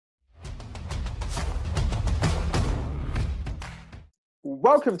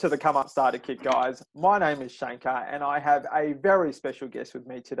Welcome to the Come Up Starter Kit, guys. My name is Shankar, and I have a very special guest with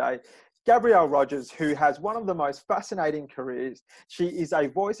me today, Gabrielle Rogers, who has one of the most fascinating careers. She is a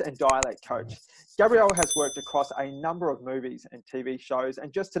voice and dialect coach. Gabrielle has worked across a number of movies and TV shows,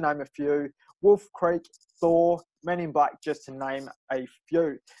 and just to name a few, Wolf Creek, Thor, Men in Black, just to name a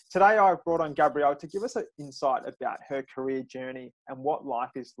few. Today, I've brought on Gabrielle to give us an insight about her career journey and what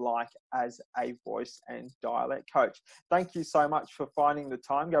life is like as a voice and dialect coach. Thank you so much for finding the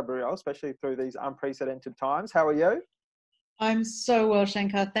time, Gabrielle, especially through these unprecedented times. How are you? I'm so well,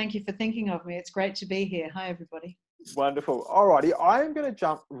 Shankar. Thank you for thinking of me. It's great to be here. Hi, everybody. Wonderful. Alrighty, I am going to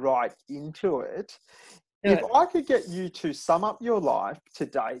jump right into it. If I could get you to sum up your life to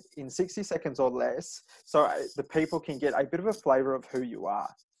date in 60 seconds or less, so the people can get a bit of a flavour of who you are.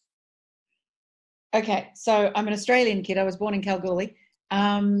 Okay, so I'm an Australian kid. I was born in Kalgoorlie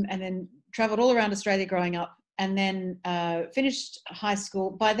and then travelled all around Australia growing up, and then finished high school.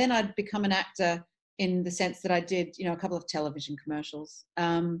 By then, I'd become an actor in the sense that I did, a couple of television commercials.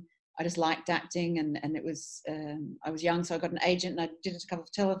 I just liked acting, and it was, I was young, so I got an agent, and I did a couple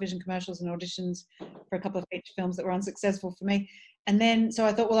of television commercials and auditions for a couple of feature films that were unsuccessful for me. And then, so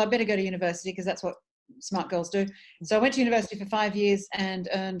I thought, well, I better go to university because that's what smart girls do. So I went to university for 5 years and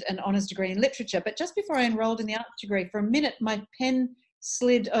earned an honours degree in literature. But just before I enrolled in the arts degree, for a minute, my pen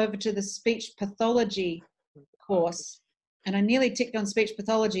slid over to the speech pathology course. And I nearly ticked on speech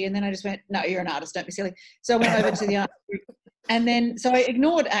pathology, and then I just went, no, you're an artist, don't be silly. So I went over to the art degree. And then, so I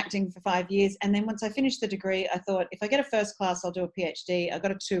ignored acting for 5 years. And then once I finished the degree, I thought, if I get a first class, I'll do a PhD. I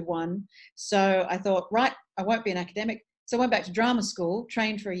got a 2-1. So I thought, right, I won't be an academic. So I went back to drama school,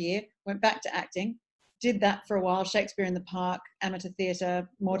 trained for a year, went back to acting, did that for a while, Shakespeare in the Park, amateur theatre,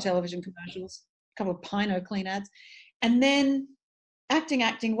 more television commercials, a couple of Pino clean ads. And then acting,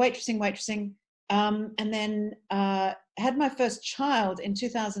 waitressing. And then had my first child in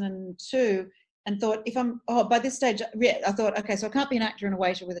 2002. And thought, by this stage, I thought, okay, so I can't be an actor and a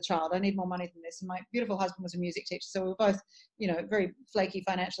waiter with a child. I need more money than this. And my beautiful husband was a music teacher. So we were both, very flaky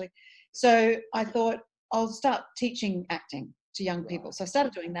financially. So I thought, I'll start teaching acting to young people. So I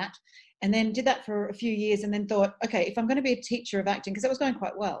started doing that and then did that for a few years, and then thought, okay, if I'm going to be a teacher of acting, because that was going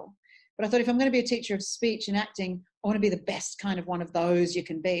quite well, but I thought if I'm going to be a teacher of speech and acting, I want to be the best kind of one of those you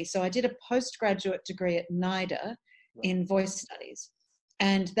can be. So I did a postgraduate degree at NIDA in voice studies.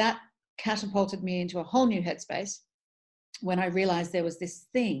 And that catapulted me into a whole new headspace when I realized there was this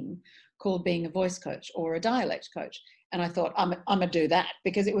thing called being a voice coach or a dialect coach. And I thought, I'm gonna do that,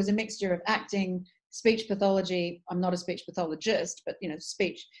 because it was a mixture of acting, speech pathology. I'm not a speech pathologist, but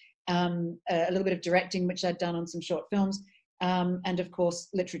speech, a little bit of directing, which I'd done on some short films, and of course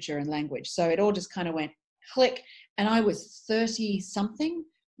literature and language. So it all just kind of went click. And I was 30 something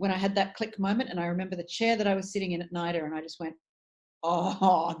when I had that click moment. And I remember the chair that I was sitting in at NIDA, and I just went,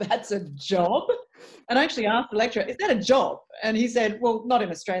 oh, that's a job? And I actually asked the lecturer, is that a job? And he said, well, not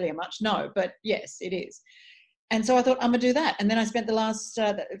in Australia much, no, but yes, it is. And so I thought, I'm going to do that. And then I spent the last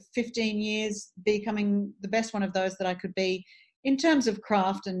 15 years becoming the best one of those that I could be, in terms of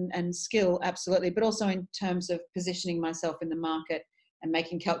craft and skill, absolutely, but also in terms of positioning myself in the market and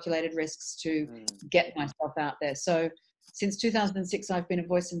making calculated risks to get myself out there. So since 2006, I've been a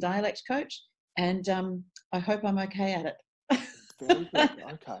voice and dialect coach, and I hope I'm okay at it. Very good.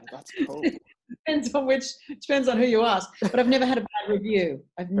 Okay, that's cool. Depends on who you ask. But I've never had a bad review.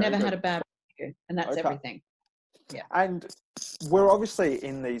 I've never had a bad review, and that's everything. Yeah. And we're obviously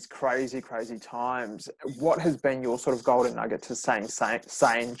in these crazy, crazy times. What has been your sort of golden nugget to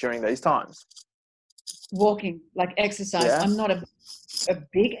saying during these times? Walking, like exercise. Yeah. I'm not a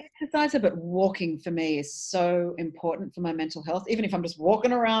big exerciser, but walking for me is so important for my mental health. Even if I'm just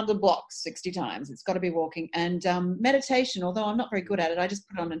walking around the block 60 times, it's got to be walking. And meditation, although I'm not very good at it, I just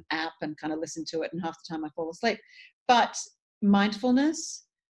put on an app and kind of listen to it, and half the time I fall asleep. But mindfulness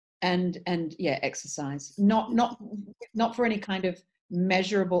and exercise, not for any kind of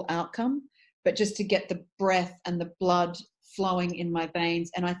measurable outcome, but just to get the breath and the blood flowing in my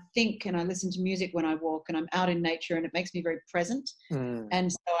veins. And I think, and I listen to music when I walk, and I'm out in nature, and it makes me very present.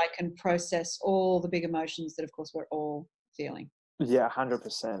 And so I can process all the big emotions that, of course, we're all feeling. Yeah,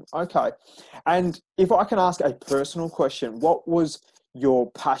 100%. Okay. And if I can ask a personal question, what was your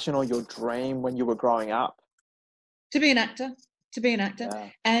passion or your dream when you were growing up? To be an actor. Yeah.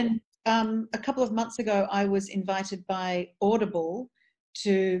 And a couple of months ago, I was invited by Audible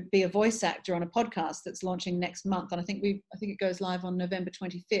to be a voice actor on a podcast that's launching next month, and I think it goes live on November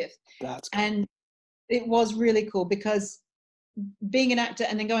 25th. That's cool. And it was really cool, because being an actor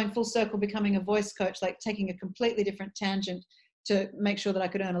and then going full circle, becoming a voice coach, like taking a completely different tangent to make sure that I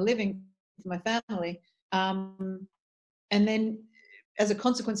could earn a living for my family, and then as a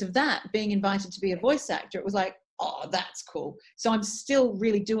consequence of that, being invited to be a voice actor, it was like, oh, that's cool. So I'm still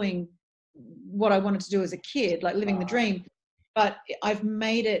really doing what I wanted to do as a kid, like living the dream, but I've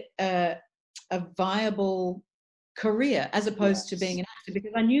made it a viable career as opposed to being an actor,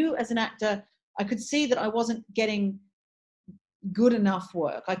 because I knew as an actor, I could see that I wasn't getting good enough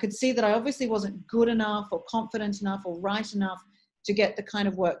work. I could see that I obviously wasn't good enough or confident enough or right enough to get the kind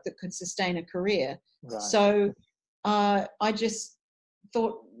of work that could sustain a career. Right. So I just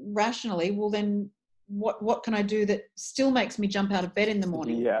thought rationally, well then what can I do that still makes me jump out of bed in the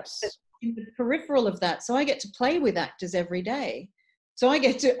morning? Yes. That's in the peripheral of that. So I get to play with actors every day. So I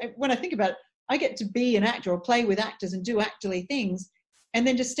get to, when I think about it, I get to be an actor or play with actors and do actorly things, and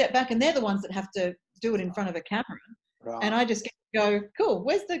then just step back, and they're the ones that have to do it in front of a camera. Right. And I just get to go, cool,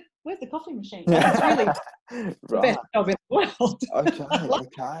 where's the coffee machine? Like, it's really the best job in the world.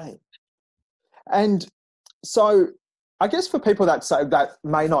 Okay. And so I guess for people that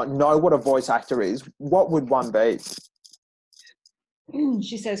may not know what a voice actor is, what would one be?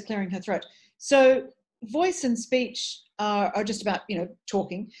 She says, clearing her throat. So voice and speech are just about,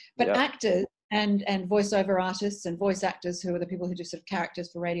 talking, but actors and voiceover artists and voice actors, who are the people who do sort of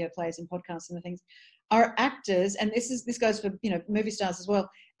characters for radio plays and podcasts and the things, are actors. And this goes for, movie stars as well.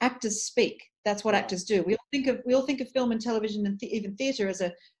 Actors speak. That's what actors do. We all think of film and television and even theatre as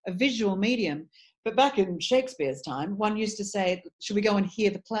a visual medium. But back in Shakespeare's time, one used to say, should we go and hear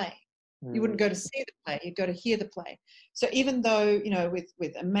the play? You wouldn't go to see the play, you'd go to hear the play. So even though,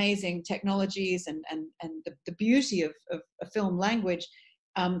 with amazing technologies and the beauty of a film language,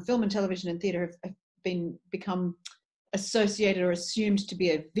 film and television and theatre have become associated or assumed to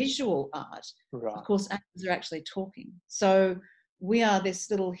be a visual art. Right. Of course, actors are actually talking. So we are this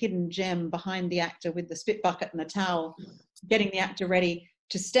little hidden gem behind the actor with the spit bucket and the towel, getting the actor ready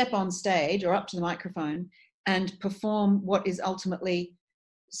to step on stage or up to the microphone and perform what is ultimately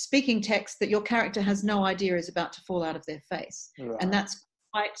speaking text that your character has no idea is about to fall out of their face. Right. And that's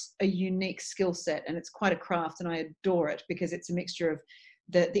quite a unique skill set, and it's quite a craft, and I adore it because it's a mixture of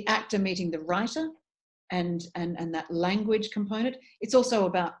the actor meeting the writer and that language component. It's also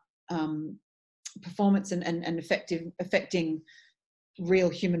about performance and affecting real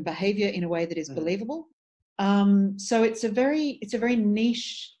human behavior in a way that is believable. So it's a very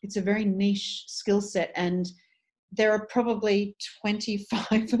niche skill set, and there are probably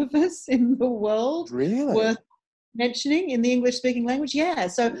 25 of us in the world worth mentioning in the English speaking language. Yeah.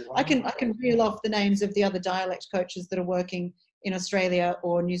 So wow. I can reel off the names of the other dialect coaches that are working in Australia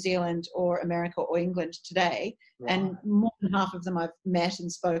or New Zealand or America or England today. Right. And more than half of them I've met and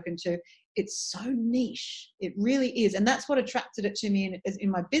spoken to. It's so niche. It really is. And that's what attracted it to me in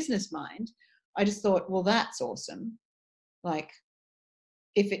my business mind. I just thought, well, that's awesome. Like,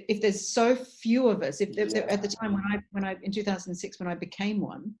 if there's so few of us, at the time when I in 2006 when I became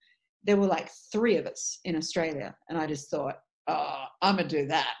one, there were like 3 of us in Australia, and I just thought, oh, I'm gonna do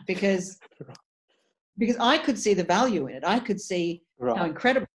that because I could see the value in it. I could see how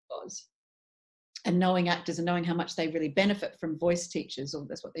incredible it was, and knowing actors and knowing how much they really benefit from voice teachers, or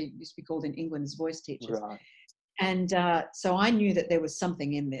that's what they used to be called in England as voice teachers. Right. And so I knew that there was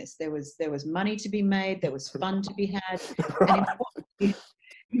something in this. There was money to be made. There was fun to be had. And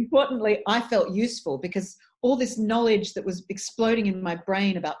importantly, I felt useful because all this knowledge that was exploding in my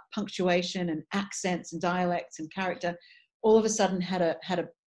brain about punctuation and accents and dialects and character, all of a sudden had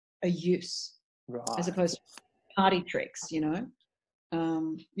a use, as opposed to party tricks, I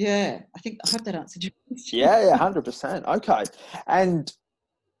hope that answered your question. Yeah, 100%. Okay. And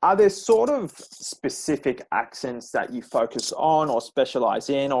are there sort of specific accents that you focus on or specialize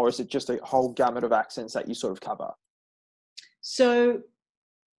in, or is it just a whole gamut of accents that you sort of cover? So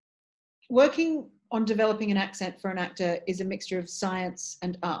working on developing an accent for an actor is a mixture of science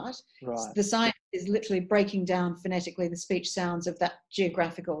and art. Right. The science is literally breaking down phonetically the speech sounds of that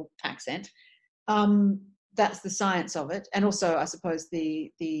geographical accent. That's the science of it. And also, I suppose,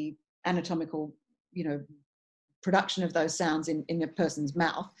 the anatomical, production of those sounds in a person's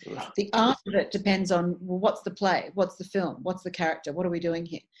mouth. Right. The art of it depends on, well, what's the play? What's the film? What's the character? What are we doing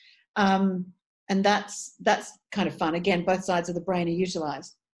here? And that's kind of fun. Again, both sides of the brain are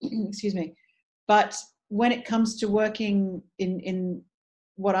utilized. Excuse me. But when it comes to working in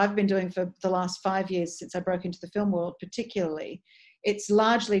what I've been doing for the last 5 years since I broke into the film world particularly, it's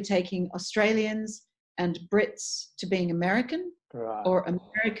largely taking Australians and Brits to being American, or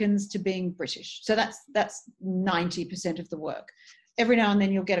Americans to being British. So that's 90% of the work. Every now and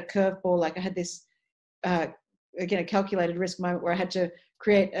then you'll get a curveball. Like I had this, again, a calculated risk moment where I had to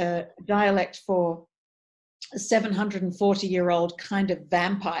create a dialect for a 740-year-old kind of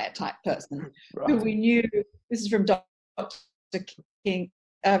vampire type person who we knew, this is from Dr. King,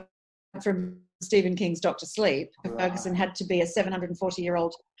 from Stephen King's Doctor Sleep. Ferguson had to be a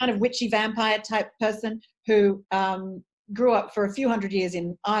 740-year-old kind of witchy vampire type person who grew up for a few hundred years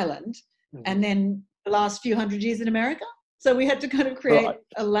in Ireland and then the last few hundred years in America. So we had to kind of create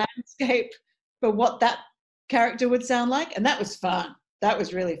a landscape for what that character would sound like, and that was fun. That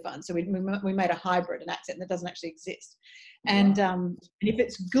was really fun. So we made a hybrid, an accent that doesn't actually exist. And if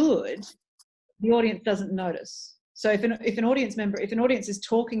it's good, the audience doesn't notice. So if an audience is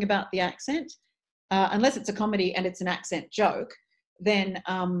talking about the accent, unless it's a comedy and it's an accent joke, then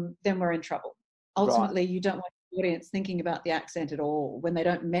we're in trouble. Ultimately, you don't want the audience thinking about the accent at all. When they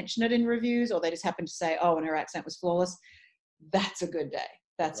don't mention it in reviews, or they just happen to say, "Oh, and her accent was flawless," that's a good day.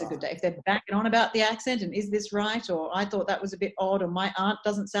 That's a good day. If they're backing on about the accent and is this right, or I thought that was a bit odd, or my aunt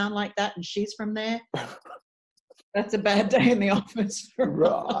doesn't sound like that and she's from there, that's a bad day in the office for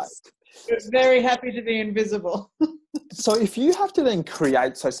us. We're very happy to be invisible. So if you have to then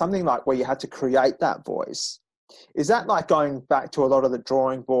create, so something like where you had to create that voice, is that like going back to a lot of the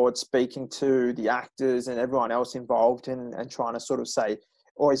drawing board, speaking to the actors and everyone else involved and trying to sort of say,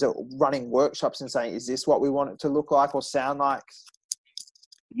 or is it running workshops and saying, is this what we want it to look like or sound like?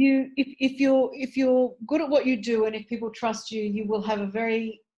 If you're good at what you do, and if people trust you, you will have a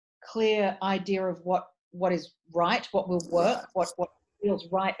very clear idea of what is right, what will work, what feels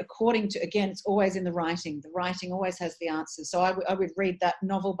right according to, again, it's always in the writing. The writing always has the answers. So I would read that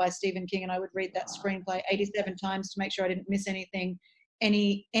novel by Stephen King, and I would read that screenplay 87 times to make sure I didn't miss anything,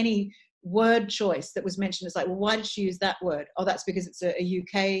 any word choice that was mentioned. It's like, well, why did she use that word? Oh, that's because it's a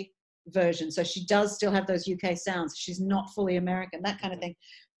UK version. So she does still have those UK sounds. She's not fully American, that kind of thing.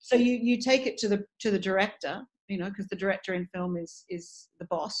 So you take it to the director, because the director in film is the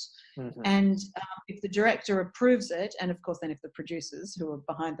boss. And if the director approves it, and of course then if the producers who are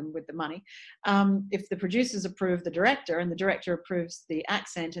behind them with the money, if the producers approve the director and the director approves the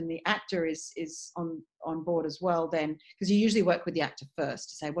accent and the actor is on board as well, then, because you usually work with the actor first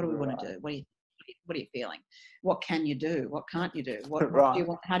to say, what do we want to do? What are you feeling? What can you do? What can't you do? What do you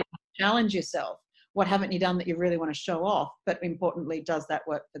want? How do you challenge yourself? What haven't you done that you really want to show off? But importantly, does that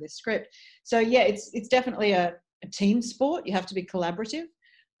work for this script? So yeah, it's definitely a team sport. You have to be collaborative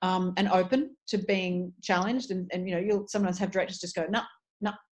and open to being challenged. And you'll sometimes have directors just go, no,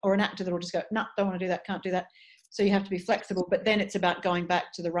 or an actor that will just go, no, don't want to do that, can't do that. So you have to be flexible. But then it's about going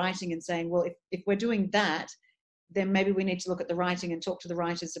back to the writing and saying, well, if we're doing that, then maybe we need to look at the writing and talk to the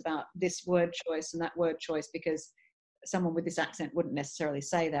writers about this word choice and that word choice, because someone with this accent wouldn't necessarily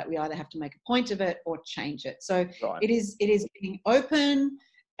say that. We either have to make a point of it or change it. So it is being open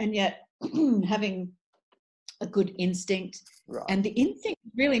and yet having a good instinct. And the instinct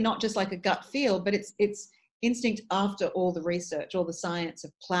is really not just like a gut feel, but it's instinct after all the research, all the science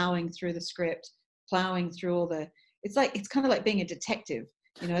of plowing through the script, plowing through all the, it's kind of like being a detective.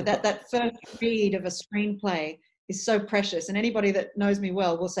 That first read of a screenplay is so precious. And anybody that knows me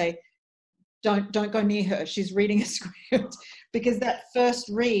well will say, don't go near her. She's reading a script, because that first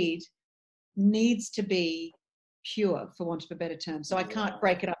read needs to be pure, for want of a better term. So I can't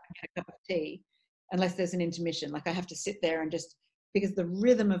break it up and get a cup of tea unless there's an intermission. Like I have to sit there and just, because the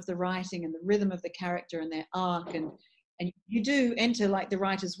rhythm of the writing and the rhythm of the character and their arc, and you do enter like the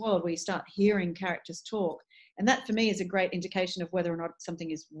writer's world where you start hearing characters talk. And that for me is a great indication of whether or not something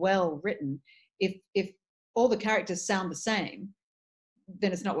is well written. If all the characters sound the same,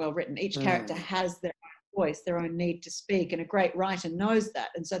 then it's not well written. Each character has their own voice, their own need to speak, and a great writer knows that.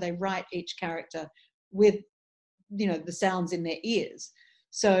 And so they write each character with, the sounds in their ears.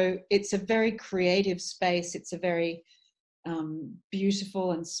 So it's a very creative space. It's a very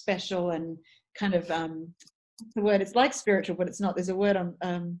beautiful and special and kind of, what's the word? It's like spiritual, but it's not. There's a word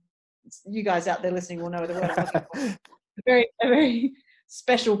you guys out there listening will know the word I'm looking for. A very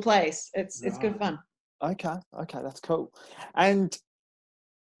special place. It's good fun. Okay, that's cool. And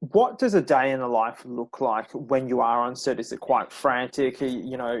what does a day in the life look like when you are on set? Is it quite frantic?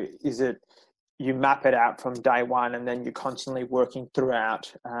 Is it you map it out from day one and then you're constantly working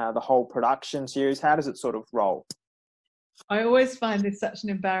throughout the whole production series? How does it sort of roll? I always find this such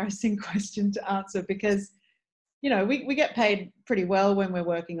an embarrassing question to answer, because, we get paid pretty well when we're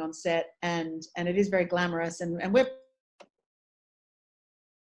working on set, and it is very glamorous, and we're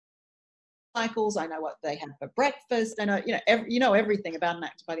cycles. I know what they have for breakfast. I know, everything about an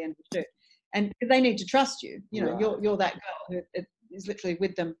actor by the end of the shoot, and they need to trust you. You're that girl who is literally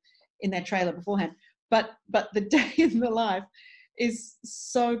with them in their trailer beforehand. But the day in the life is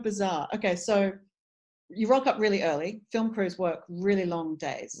so bizarre. Okay, so you rock up really early. Film crews work really long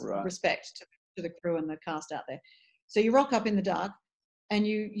days. Respect to the crew and the cast out there. So you rock up in the dark, and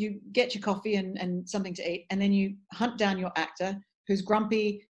you get your coffee and something to eat, and then you hunt down your actor, who's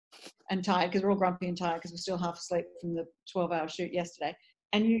grumpy and tired, because we're all grumpy and tired because we're still half asleep from the 12-hour shoot yesterday.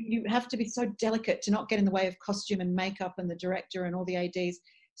 And you have to be so delicate to not get in the way of costume and makeup and the director and all the ADs.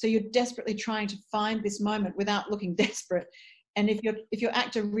 So you're desperately trying to find this moment without looking desperate. And if your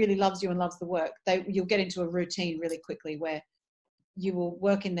actor really loves you and loves the work, you'll get into a routine really quickly where you will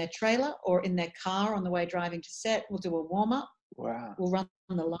work in their trailer or in their car on the way driving to set. We'll do a warm-up. Wow. We'll run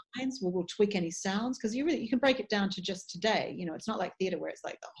the lines. We'll tweak any sounds, because you can break it down to just today. It's not like theatre where it's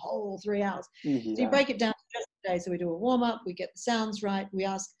like the whole 3 hours. Yeah. So you break it down to just today. So we do a warm-up. We get the sounds right. We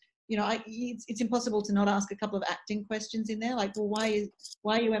ask, it's impossible to not ask a couple of acting questions in there, like, well,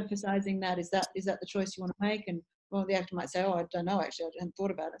 why are you emphasizing that? Is that the choice you want to make? And well, the actor might say, oh, I don't know, actually, I hadn't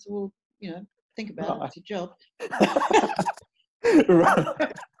thought about it. So, well, think about it. It's your job.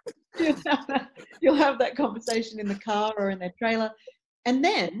 Right. You'll have that conversation in the car or in their trailer. And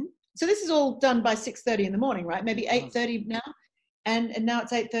then, so this is all done by 6:30 in the morning, right? Maybe 8:30 now. And now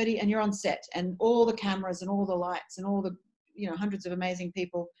it's 8:30 and you're on set, and all the cameras and all the lights and all the, hundreds of amazing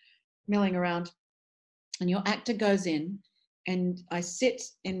people milling around. And your actor goes in, and I sit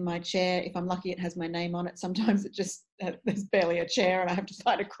in my chair. If I'm lucky, it has my name on it. Sometimes there's barely a chair and I have to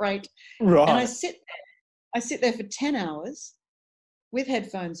find a crate. Right. And I sit there for 10 hours with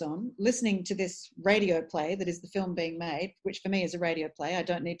headphones on, listening to this radio play that is the film being made, which for me is a radio play. I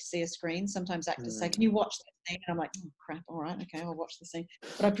don't need to see a screen. Sometimes actors say, can you watch that scene? And I'm like, oh, crap, all right, okay, I'll watch the scene.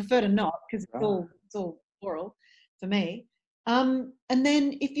 But I prefer to not, because it's all oral for me. And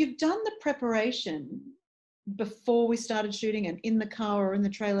then if you've done the preparation before we started shooting and in the car or in the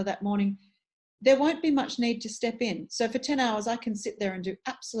trailer that morning, there won't be much need to step in. So for 10 hours, I can sit there and do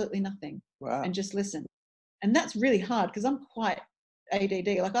absolutely nothing. Wow. And just listen. And that's really hard, because I'm quite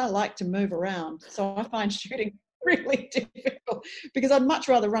ADD. Like, I like to move around. So I find shooting really difficult, because I'd much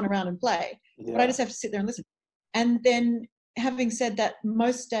rather run around and play. Yeah. But I just have to sit there and listen. And then, having said that,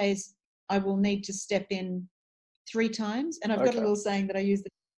 most days I will need to step in 3 times. And I've got a little saying that I use.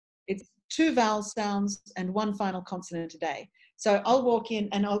 It's 2 vowel sounds and 1 final consonant a day. So I'll walk in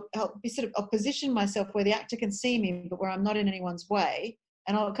and I'll position myself where the actor can see me, but where I'm not in anyone's way.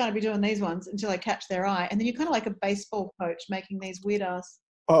 And I'll kind of be doing these ones until I catch their eye. And then you're kind of like a baseball coach making these weird ass.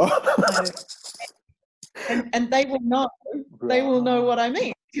 And they will know. They will know what I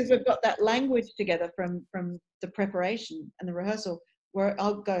mean, because we've got that language together from the preparation and the rehearsal, where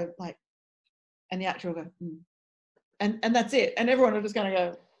I'll go like, and the actor will go, and that's it. And everyone will just kind of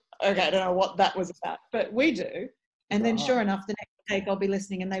go, okay, I don't know what that was about, but we do. And then sure enough, the next take I'll be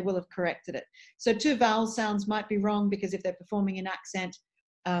listening and they will have corrected it. So 2 vowel sounds might be wrong, because if they're performing in accent,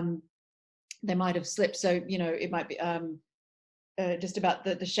 they might have slipped. So, it might be just about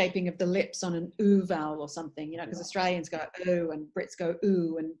the shaping of the lips on an oo vowel or something, because Australians go oo and Brits go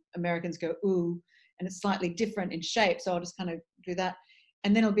oo and Americans go oo, and it's slightly different in shape. So I'll just kind of do that.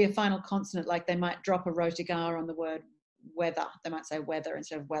 And then it'll be a final consonant, like they might drop a rhotic R on the word weather. They might say weather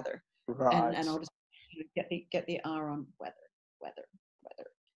instead of weather. Right. And I'll just get the R on weather.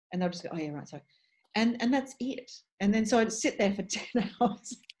 And they'll just go, oh yeah, right, sorry. And that's it. And then so I'd sit there for 10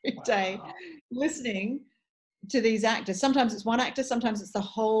 hours every day listening to these actors. Sometimes it's one actor, sometimes it's the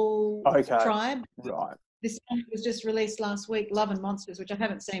whole tribe. Right. This one was just released last week, Love and Monsters, which I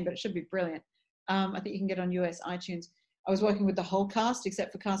haven't seen, but it should be brilliant. I think you can get on US iTunes. I was working with the whole cast,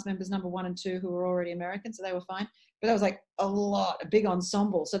 except for cast members number 1 and 2, who were already American, so they were fine. But that was like a big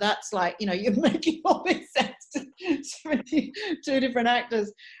ensemble. So that's like, you're making all these sets to 72 different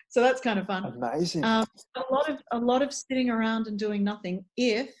actors. So that's kind of fun. Amazing. A lot of sitting around and doing nothing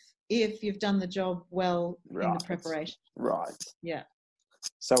if you've done the job well in the preparation. Right. Yeah.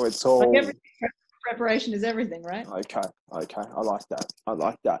 So it's all. Like preparation is everything, right? Okay. I like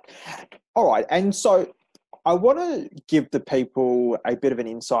that. All right. And so I want to give the people a bit of an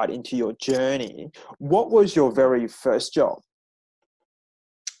insight into your journey. What was your very first job?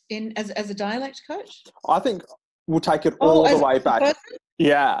 As a dialect coach? I think we'll take it all the way back.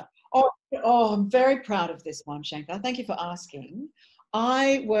 Yeah. Oh, I'm very proud of this one, Shankar. Thank you for asking.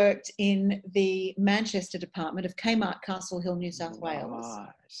 I worked in the Manchester department of Kmart, Castle Hill, New South Wales.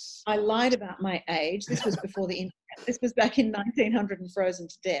 Nice. I lied about my age. This was before the internet. This was back in 1900 and frozen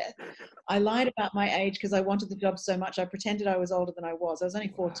to death. I lied about my age because I wanted the job so much. I pretended I was older than I was. I was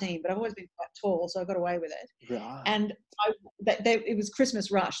only 14, but I've always been quite tall, so I got away with it. Right. And it was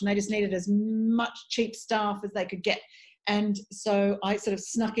Christmas rush, and they just needed as much cheap staff as they could get. And so I sort of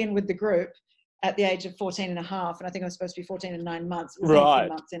snuck in with the group at the age of 14 and a half. And I think I was supposed to be 14 and 9 months. It was 18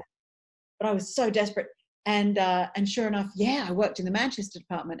 months in. But I was so desperate. And sure enough, I worked in the Manchester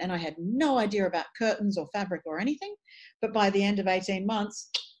department, and I had no idea about curtains or fabric or anything. But by the end of 18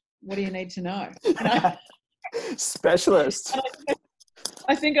 months, what do you need to know? Specialist.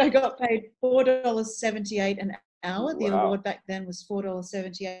 I think I got paid $4.78 an hour. The Wow. award back then was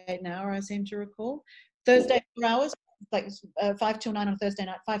 $4.78 an hour, I seem to recall. Thursday 4 hours, like 5 till 9 on a Thursday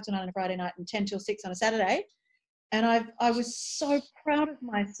night, 5 till 9 on a Friday night, and 10 till 6 on a Saturday. And I was so proud of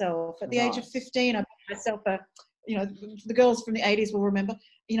myself. At the age of 15, I bought myself the girls from the 80s will remember,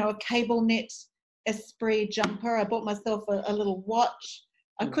 a cable knit Esprit jumper. I bought myself a little watch.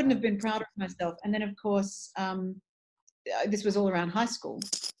 I couldn't have been prouder of myself. And then, of course, this was all around high school.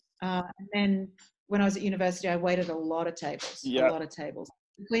 And then when I was at university, I waited a lot of tables, a lot of tables.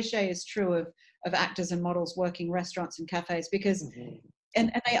 The cliche is true of actors and models working restaurants and cafes because,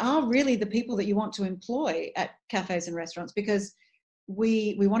 and they are really the people that you want to employ at cafes and restaurants because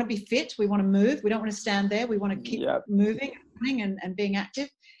we want to be fit, we want to move, we don't want to stand there, we want to keep moving and being active,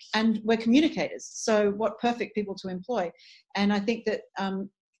 and we're communicators. So what perfect people to employ. And I think that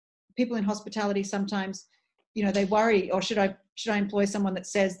people in hospitality sometimes, they worry, or should I employ someone that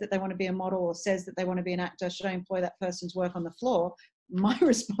says that they want to be a model or says that they want to be an actor? Should I employ that person to work on the floor? My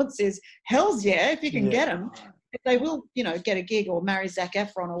response is, hell's yeah, if you can get them. If they will, get a gig or marry Zac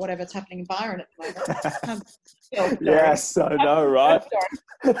Efron or whatever's happening in Byron at the moment. Yes, I know, right?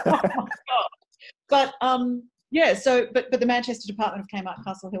 Oh my God. But but the Manchester Department of Kmart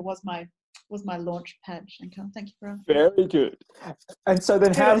Castle Hill was my launch pad, Shankar. Thank you for asking. Very good. And so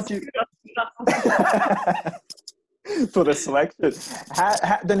then how did you for the selection?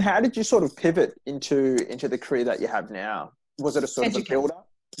 How did you sort of pivot into the career that you have now? Was it a sort of a build up?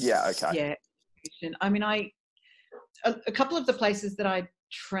 Yeah, okay. Yeah. I mean, a couple of the places that I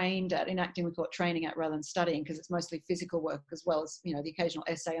trained at in acting, we call it training at rather than studying because it's mostly physical work as well as, the occasional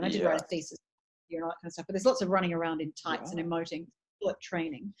essay. And I did write a thesis and all that kind of stuff, but there's lots of running around in tights and emoting, call it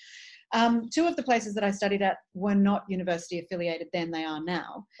training. Two of the places that I studied at were not university affiliated then, they are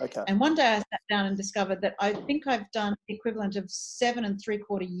now. Okay. And one day I sat down and discovered that I think I've done the equivalent of 7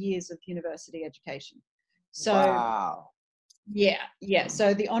 3/4 years of university education. So wow. Yeah.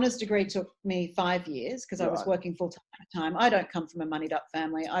 So the honours degree took me 5 years because I was working full time at the time. I don't come from a moneyed up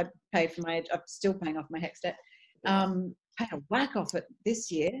family. I'm still paying off my HECS debt. Paid a whack off it this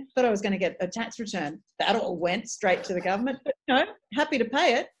year. Thought I was going to get a tax return. That all went straight to the government. But happy to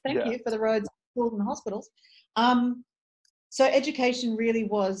pay it. Thank you for the roads, schools and hospitals. So education really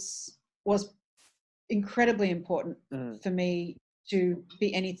was incredibly important for me to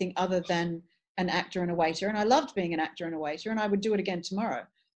be anything other than an actor and a waiter. And I loved being an actor and a waiter, and I would do it again tomorrow.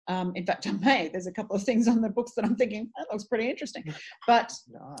 In fact, I may. There's a couple of things on the books that I'm thinking, that looks pretty interesting. But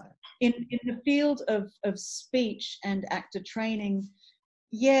in the field of speech and actor training,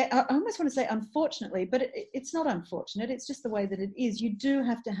 I almost want to say unfortunately, but it's not unfortunate. It's just the way that it is. You do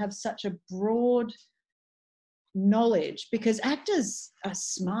have to have such a broad knowledge because actors are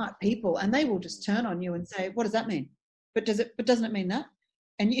smart people and they will just turn on you and say, what does that mean? But doesn't it mean that?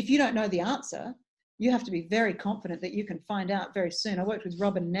 And if you don't know the answer, you have to be very confident that you can find out very soon. I worked with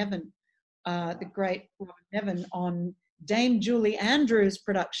Robin Nevin, the great Robin Nevin, on Dame Julie Andrews'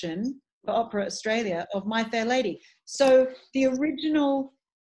 production for Opera Australia of My Fair Lady. So the original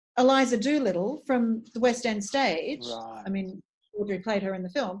Eliza Doolittle from the West End stage, I mean, Audrey played her in the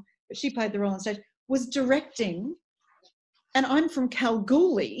film, but she played the role on stage, was directing, and I'm from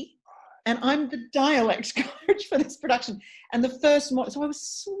Kalgoorlie, and I'm the dialect coach for this production. And the first morning, so I was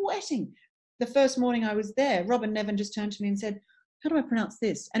sweating. The first morning I was there, Robin Nevin just turned to me and said, how do I pronounce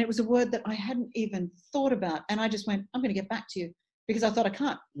this? And it was a word that I hadn't even thought about. And I just went, I'm going to get back to you because I thought I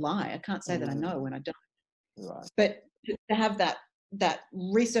can't lie. I can't say that I know when I don't. Right. But to have that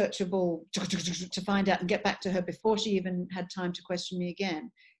researchable to find out and get back to her before she even had time to question me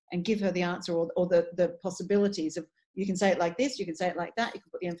again and give her the answer or the possibilities of, you can say it like this, you can say it like that, you can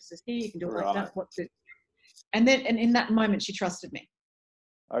put the emphasis here, you can do it like that. What's it? And in that moment, she trusted me.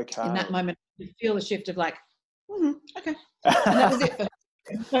 Okay. In that moment, you feel the shift of like, okay. And that was it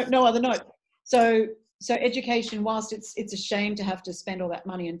for her. No other note. So education, whilst it's a shame to have to spend all that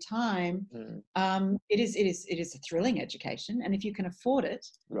money and time, it is a thrilling education, and if you can afford it,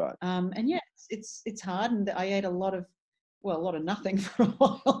 right? And yeah, it's hard, and I ate a lot of nothing for a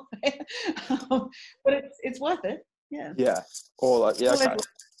while there, but it's worth it. Yeah. Yeah.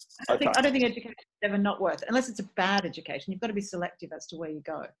 Okay. I don't think education is ever not worth it, unless it's a bad education. You've got to be selective as to where you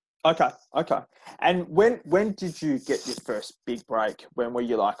go. Okay. And when did you get your first big break? When were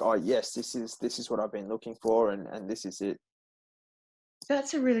you like, oh yes, this is what I've been looking for, and this is it?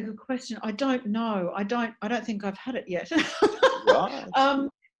 That's a really good question. I don't know. I don't think I've had it yet. Right.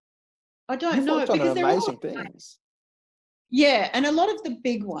 I don't know because they're amazing things. Yeah, and a lot of the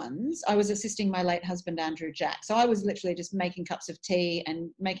big ones, I was assisting my late husband, Andrew Jack. So I was literally just making cups of tea and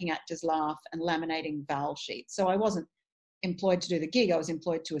making actors laugh and laminating vowel sheets. So I wasn't employed to do the gig. I was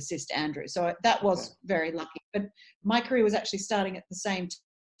employed to assist Andrew. So that was very lucky. But my career was actually starting at the same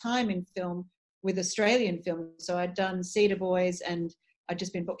time in film with Australian film. So I'd done Cedar Boys and I'd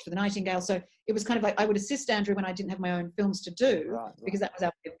just been booked for the Nightingale. So it was kind of like I would assist Andrew when I didn't have my own films to do, because that was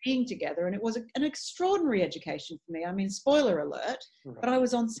our way of being together. And it was an extraordinary education for me. I mean, spoiler alert, but I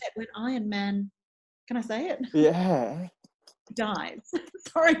was on set when Iron Man, can I say it? Yeah. Dies.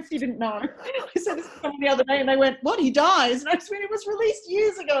 Sorry if you didn't know. I said this to someone the other day and they went, what, he dies? And I just went, it was released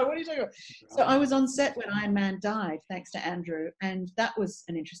years ago. What are you talking about? So I was on set when Iron Man died, thanks to Andrew. And that was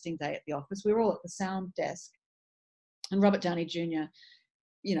an interesting day at the office. We were all at the sound desk and Robert Downey Jr.,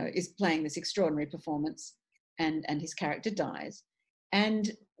 you know, is playing this extraordinary performance and his character dies. And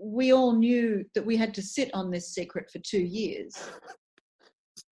we all knew that we had to sit on this secret for 2 years.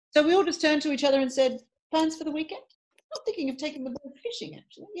 So we all just turned to each other and said, plans for the weekend? I'm thinking of taking the boys fishing,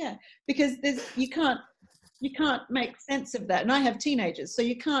 actually. Yeah, because you can't make sense of that. And I have teenagers, so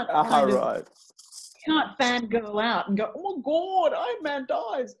you can't you can't fangirl out and go, oh my God, Iron Man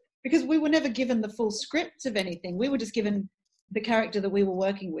dies. Because we were never given the full script of anything. We were just given the character that we were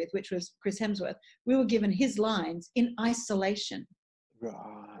working with, which was Chris Hemsworth. We were given his lines in isolation. Right.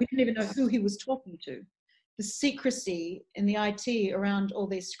 We didn't even know who he was talking to. The secrecy in the IT around all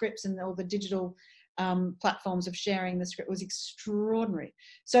these scripts and all the digital platforms of sharing the script was extraordinary.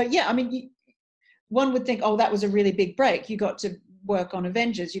 So yeah, I mean, one would think, oh, that was a really big break. You got to work on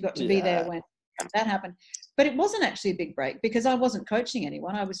Avengers. You got to be there when that happened. But it wasn't actually a big break because I wasn't coaching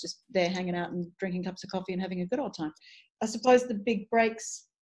anyone. I was just there hanging out and drinking cups of coffee and having a good old time. I suppose the big breaks,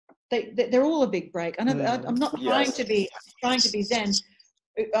 they're all a big break. I'm not trying to be Zen.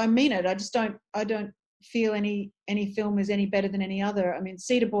 I mean it. I don't feel any film is any better than any other. I mean,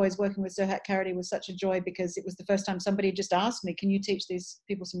 Cedar Boys working with Serhat Karady was such a joy because it was the first time somebody just asked me, can you teach these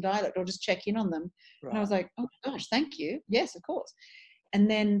people some dialect or just check in on them? Right. And I was like, oh my gosh, thank you. Yes, of course. And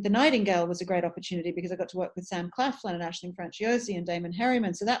then The Nightingale was a great opportunity because I got to work with Sam Claflin and Aisling Franciosi and Damon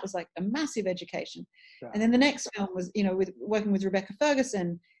Herriman. So that was like a massive education. Right. And then the next film was, you know, working with Rebecca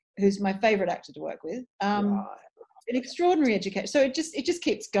Ferguson, who's my favorite actor to work with. Right. An extraordinary education. So it just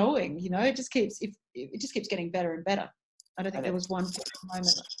keeps going, you know, it just keeps getting better and better. I don't think there was one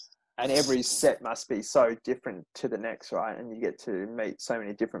moment. And every set must be so different to the next, right? And you get to meet so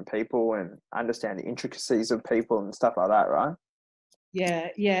many different people and understand the intricacies of people and stuff like that, right? Yeah.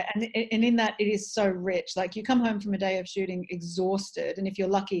 And in that, it is so rich. Like you come home from a day of shooting exhausted, and if you're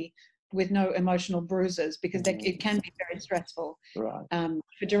lucky, with no emotional bruises, because it can be very stressful. Right.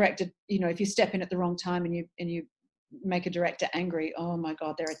 For director, you know, if you step in at the wrong time and you make a director angry, oh my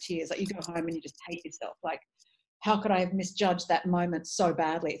God, there are tears. Like you go home and you just hate yourself. Like, how could I have misjudged that moment so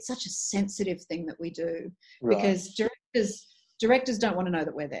badly? It's such a sensitive thing that we do, right. Because directors don't want to know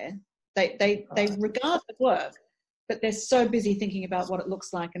that we're there. They regard the work, but they're so busy thinking about what it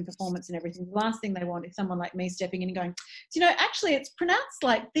looks like and performance and everything. The last thing they want is someone like me stepping in and going, you know, actually it's pronounced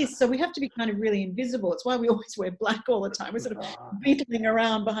like this, so we have to be kind of really invisible. It's why we always wear black all the time. We're sort of beetling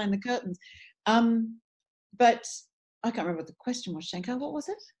around behind the curtains. But I can't remember what the question was, Shankar. What was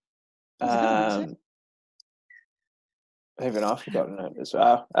it? Even I've forgotten it as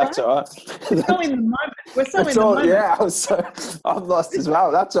well. That's all right. We're so in the moment. We're so in the moment. Yeah, I'm lost as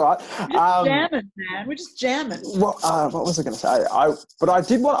well. That's all right. We're just jamming, man. We're just jamming. What was I going to say?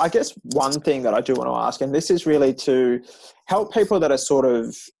 I guess one thing that I do want to ask, and this is really to help people that are sort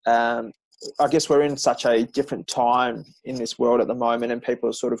of, I guess we're in such a different time in this world at the moment, and people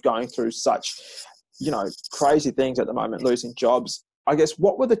are sort of going through such, you know, crazy things at the moment, losing jobs. I guess,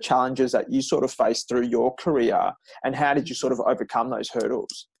 what were the challenges that you sort of faced through your career, and how did you sort of overcome those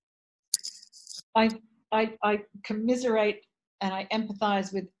hurdles? I commiserate and I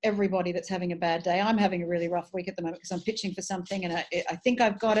empathize with everybody that's having a bad day. I'm having a really rough week at the moment because I'm pitching for something and I think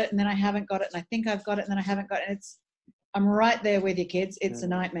I've got it and then I haven't got it, and I think I've got it and then I haven't got it. And I'm right there with you, kids. It's a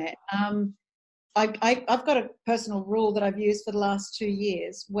nightmare. I've got a personal rule that I've used for the last 2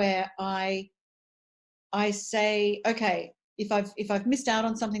 years where I say, okay, if I've missed out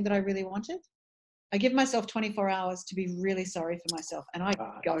on something that I really wanted, I give myself 24 hours to be really sorry for myself, and I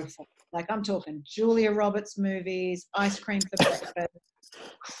go for it. Like, I'm talking Julia Roberts movies, ice cream for breakfast,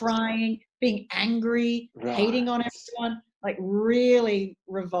 crying, being angry, hating on everyone, like really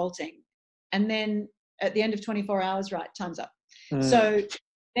revolting. And then at the end of 24 hours, right, time's up. So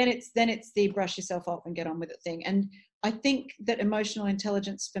then it's the brush yourself off and get on with it thing. And I think that emotional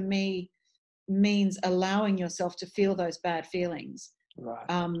intelligence for me means allowing yourself to feel those bad feelings,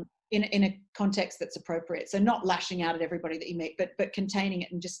 in a context that's appropriate. So not lashing out at everybody that you meet, but containing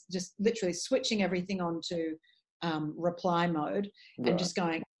it and just literally switching everything on to reply mode and just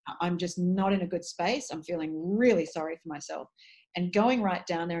going, I'm just not in a good space. I'm feeling really sorry for myself. And going right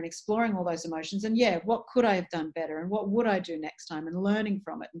down there and exploring all those emotions. And yeah, what could I have done better? And what would I do next time? And learning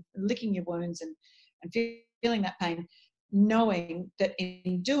from it and licking your wounds and feeling that pain, knowing that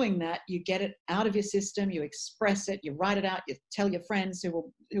in doing that, you get it out of your system, you express it, you write it out, you tell your friends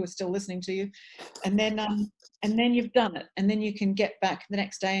who are still listening to you. And then you've done it. And then you can get back the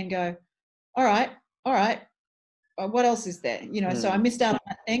next day and go, all right, what else is there? So I missed out on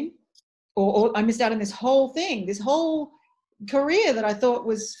that thing, or I missed out on this whole thing, this whole career that I thought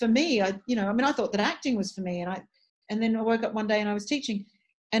was for me. I thought that acting was for me, and then I woke up one day and I was teaching.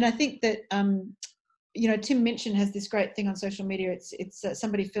 And I think that Tim Minchin has this great thing on social media. It's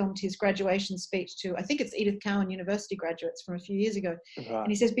somebody filmed his graduation speech to, I think it's Edith Cowan University graduates from a few years ago, and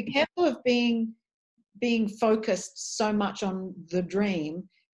he says, be careful of being focused so much on the dream,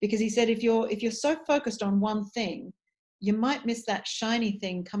 because he said if you're so focused on one thing, you might miss that shiny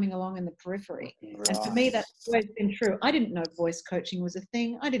thing coming along in the periphery. Right. And for me, that's always been true. I didn't know voice coaching was a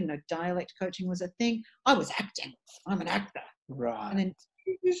thing. I didn't know dialect coaching was a thing. I was acting. I'm an actor. Right. And then,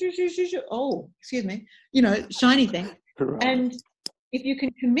 oh, excuse me, shiny thing. Right. And if you can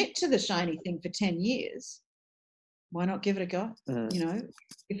commit to the shiny thing for 10 years, why not give it a go?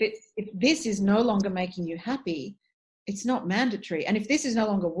 If this is no longer making you happy, it's not mandatory. And if this is no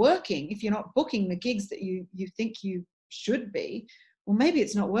longer working, if you're not booking the gigs that you think you should be, well, maybe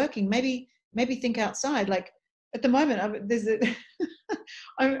it's not working. Maybe think outside. Like at the moment,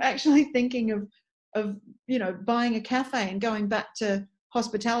 I'm actually thinking of buying a cafe and going back to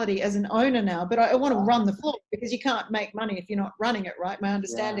hospitality as an owner now. But I want to run the floor, because you can't make money if you're not running it, right? My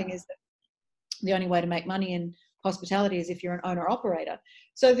understanding is that the only way to make money in hospitality is if you're an owner operator.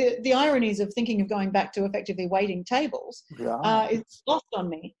 So the ironies of thinking of going back to effectively waiting tables is lost on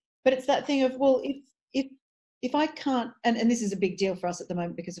me. But it's that thing of, well, if I can't, and this is a big deal for us at the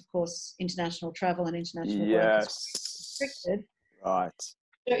moment, because of course international travel and international work is restricted. Right.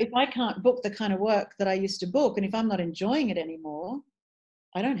 So if I can't book the kind of work that I used to book, and if I'm not enjoying it anymore,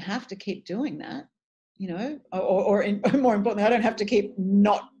 I don't have to keep doing that, or more importantly, I don't have to keep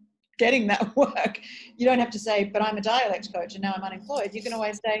not getting that work. You don't have to say, but I'm a dialect coach and now I'm unemployed. You can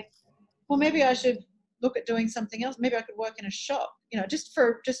always say, well, maybe I should look at doing something else. Maybe I could work in a shop, just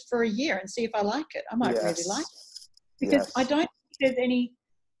for a year and see if I like it. I might really like it. Because I don't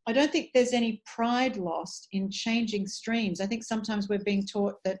think there's any pride lost in changing streams. I think sometimes we're being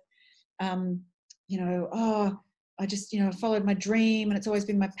taught that, I just, followed my dream and it's always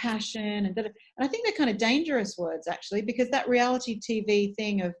been my passion. And I think they're kind of dangerous words, actually, because that reality TV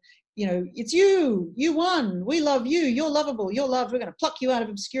thing of, it's you won, we love you, you're lovable, you're loved, we're going to pluck you out of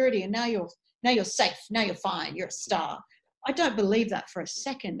obscurity, and now you're safe, now you're fine, you're a star. I don't believe that for a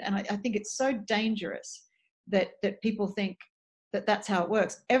second. And I think it's so dangerous that people think that that's how it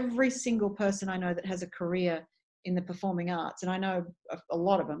works. Every single person I know that has a career in the performing arts, and I know a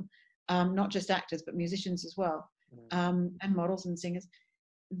lot of them, not just actors, but musicians as well, and models and singers,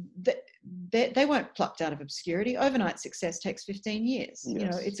 they weren't plucked out of obscurity. Overnight success takes 15 years.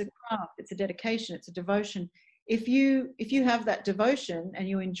 Yes. It's a craft, it's a dedication, it's a devotion. If you have that devotion and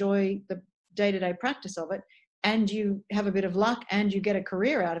you enjoy the day-to-day practice of it, and you have a bit of luck and you get a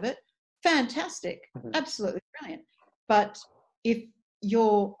career out of it, fantastic, absolutely brilliant. But if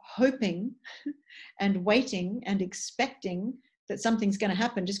you're hoping and waiting and expecting that something's going to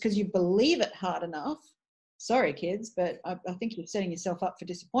happen just because you believe it hard enough, sorry, kids, but I think you're setting yourself up for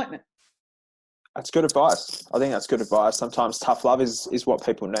disappointment. That's good advice. I think that's good advice. Sometimes tough love is what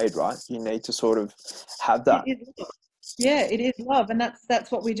people need, right? You need to sort of have that. It is love. And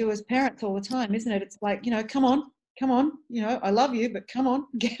that's what we do as parents all the time, isn't it? It's like, come on, I love you, but come on,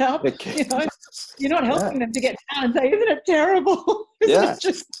 get up. You're not helping them to get down and say, isn't it terrible? Isn't it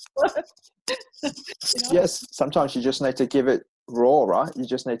just Yes, sometimes you just need to give it raw, right? You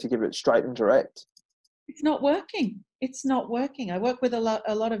just need to give it straight and direct. It's not working. I work with a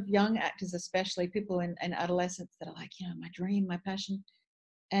lot of young actors, especially people in adolescence, that are like, my dream, my passion.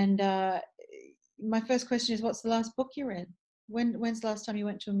 And my first question is, what's the last book you read? When's the last time you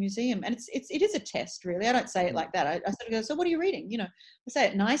went to a museum? And it is a test, really. I don't say it like that. I sort of go, so what are you reading? I say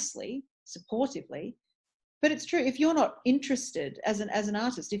it nicely, supportively, but it's true. If you're not interested as an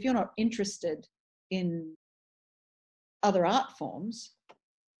artist, if you're not interested in other art forms,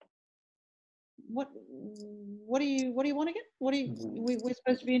 what do you want to get? We're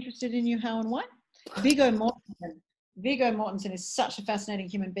supposed to be interested in you, how and why? Viggo Mortensen is such a fascinating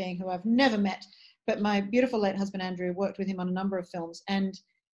human being who I've never met, but my beautiful late husband Andrew worked with him on a number of films, and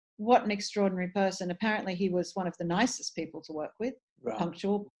what an extraordinary person. Apparently he was one of the nicest people to work with, right.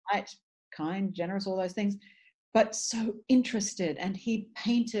 Punctual, polite, kind, generous, all those things. but so interested, and he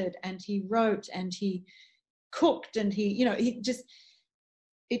painted and he wrote and he cooked and he just,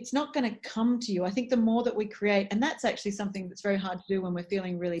 it's not going to come to you. I think the more that we create, and that's actually something that's very hard to do when we're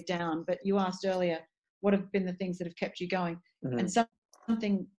feeling really down, but you asked earlier, what have been the things that have kept you going? Mm-hmm. And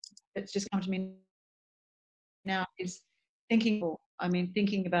something that's just come to me now is thinking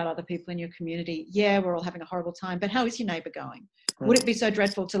about other people in your community. Yeah, we're all having a horrible time, but how is your neighbour going? Would it be so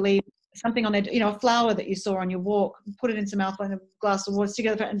dreadful to leave something on there, a flower that you saw on your walk, put it in some alcohol in a glass of water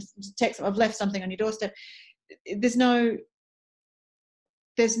together and text, I've left something on your doorstep. There's no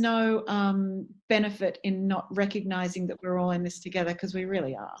benefit in not recognizing that we're all in this together, because we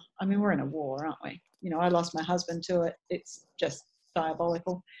really are. I mean, we're in a war, aren't we? I lost my husband to it. It's just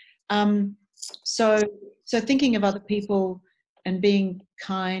diabolical. So thinking of other people and being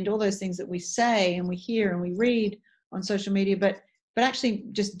kind, all those things that we say and we hear and we read on social media, but actually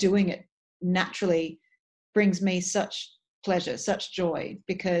just doing it naturally brings me such pleasure, such joy,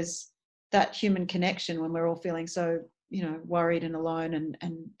 because that human connection, when we're all feeling so, worried and alone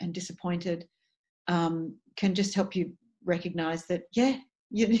and disappointed, can just help you recognize that, yeah,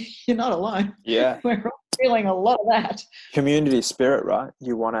 you're not alone. Yeah. We're all feeling a lot of that. Community spirit, right?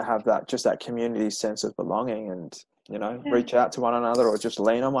 You want to have that community sense of belonging and, reach out to one another or just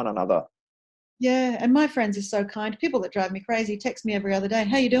lean on one another. Yeah, and my friends are so kind. People that drive me crazy text me every other day,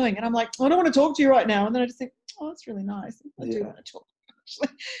 how you doing? And I'm like, I don't want to talk to you right now. And then I just think, oh, that's really nice. I do want to talk.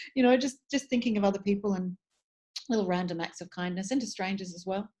 Actually, just thinking of other people and little random acts of kindness, and to strangers as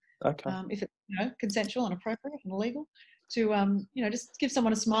well. Okay. If it's consensual and appropriate and legal, to just give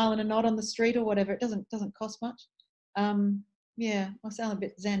someone a smile and a nod on the street or whatever. It doesn't cost much. Yeah, I sound a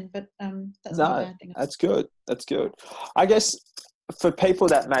bit zen, but that's not a bad thing. That's good. That's good. I guess for people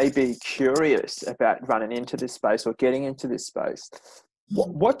that may be curious about running into this space or getting into this space,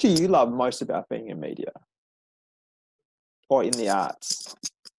 what do you love most about being in media or in the arts?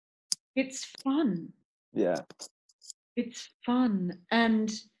 It's fun. Yeah. It's fun.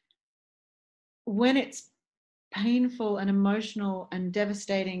 And when it's painful and emotional and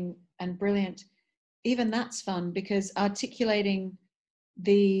devastating and brilliant, even that's fun, because articulating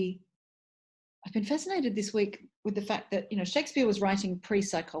I've been fascinated this week with the fact that, Shakespeare was writing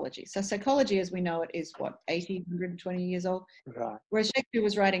pre-psychology. So psychology as we know it is 80, 120 years old? Right. Whereas Shakespeare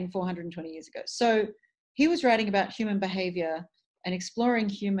was writing 420 years ago. So he was writing about human behavior and exploring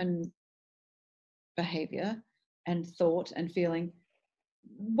human behavior and thought and feeling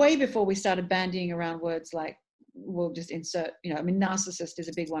way before we started bandying around words like, we'll just insert, narcissist is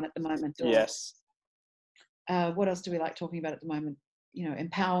a big one at the moment. Or, yes. What else do we like talking about at the moment?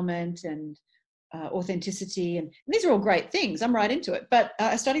 Empowerment and authenticity, and these are all great things. I'm right into it. But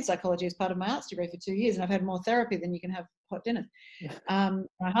I studied psychology as part of my arts degree for 2 years, and I've had more therapy than you can have hot dinners. I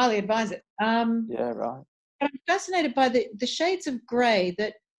highly advise it. Yeah, right. But I'm fascinated by the shades of grey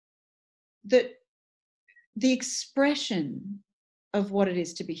that the expression of what it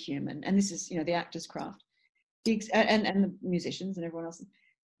is to be human, and this is, the actor's craft, and the musicians and everyone else,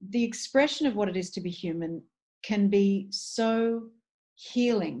 the expression of what it is to be human can be so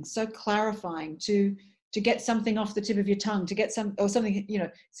healing, so clarifying, to get something off the tip of your tongue, to get something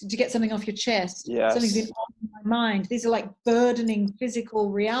off your chest. Yes. Something's been on my mind. These are like burdening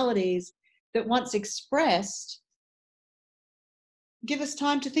physical realities that, once expressed, give us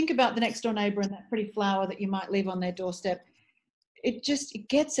time to think about the next door neighbor and that pretty flower that you might leave on their doorstep. It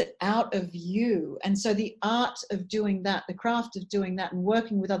gets it out of you. And so the art of doing that, the craft of doing that, and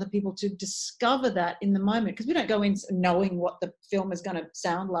working with other people to discover that in the moment, because we don't go in knowing what the film is going to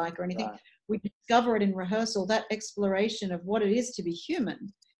sound like or anything. Right. We discover it in rehearsal, that exploration of what it is to be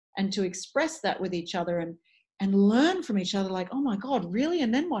human, and to express that with each other and learn from each other, like, oh my God, really?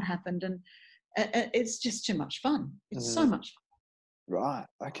 And then what happened? And it's just too much fun. It's so much fun. Right.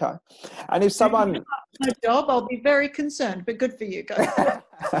 Okay. And if someone, my job, I'll be very concerned, but good for you guys.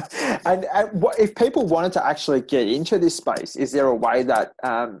 and if people wanted to actually get into this space, is there a way that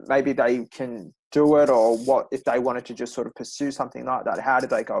maybe they can do it, or what if they wanted to just sort of pursue something like that? How do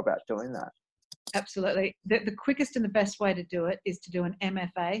they go about doing that? Absolutely. The quickest and the best way to do it is to do an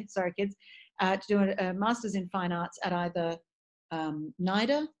MFA. Sorry, kids. To do a Masters in Fine Arts at either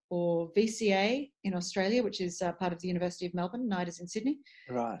NIDA or VCA in Australia, which is part of the University of Melbourne. NIDA's in Sydney.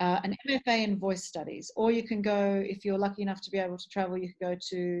 Right. An MFA in voice studies. Or you can go, if you're lucky enough to be able to travel, you can go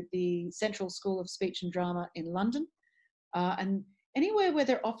to the Central School of Speech and Drama in London. And anywhere where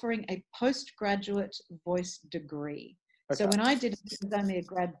they're offering a postgraduate voice degree. Okay. So when I did it, it was only a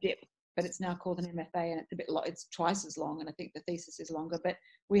grad dip, but it's now called an MFA, and it's a bit it's twice as long, and I think the thesis is longer, but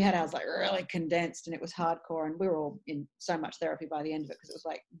we had ours like really condensed, and it was hardcore, and we were all in so much therapy by the end of it, because it was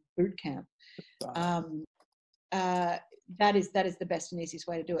like boot camp. that is the best and easiest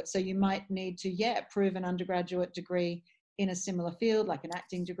way to do it. So you might need to, prove an undergraduate degree in a similar field, like an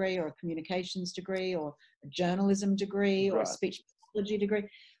acting degree or a communications degree or a journalism degree or a speech pathology degree.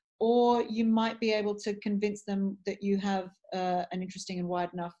 Or you might be able to convince them that you have an interesting and wide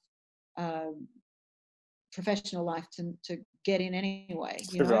enough professional life to get in anyway,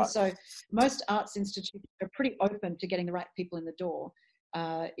 you know. So most arts institutes are pretty open to getting the right people in the door.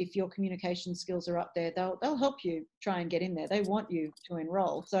 If your communication skills are up there, they'll help you try and get in there. They want you to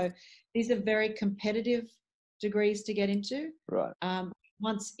enroll. So these are very competitive degrees to get into.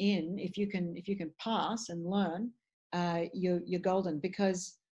 Once in, if you can pass and learn, you're golden,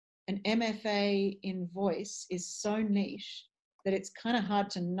 because an MFA in voice is so niche that it's kind of hard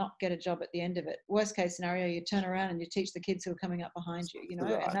to not get a job at the end of it. Worst case scenario, you turn around and you teach the kids who are coming up behind you, you know,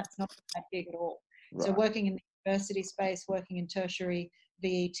 and that's not a bad gig at all. So working in the university space, working in tertiary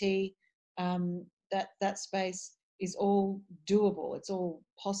VET, that space is all doable. It's all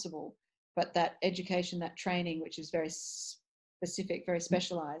possible. But that education, that training, which is very specific, very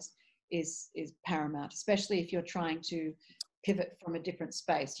specialized, is paramount, especially if you're trying to pivot from a different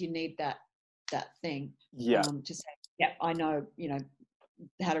space. You need that thing to say, I know, you know,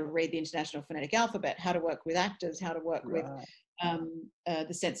 how to read the International Phonetic Alphabet, how to work with actors, how to work with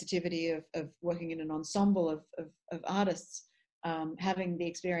the sensitivity of working in an ensemble of artists, having the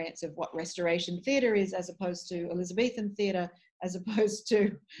experience of what Restoration theatre is as opposed to Elizabethan theatre, as opposed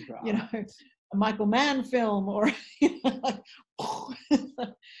to, you know, a Michael Mann film, or, you know, like,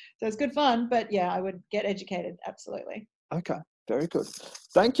 so it's good fun. But yeah, I would get educated, absolutely. Okay, very good.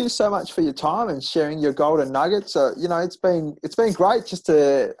 Thank you so much for your time and sharing your golden nuggets. You know, it's been great just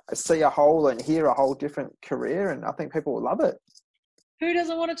to see a whole and hear a whole different career, and I think people will love it. Who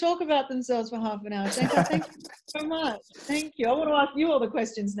doesn't want to talk about themselves for half an hour? Thank you so much. Thank you. I want to ask you all the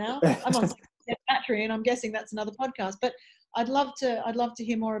questions now. I'm on battery, and I'm guessing that's another podcast. But I'd love to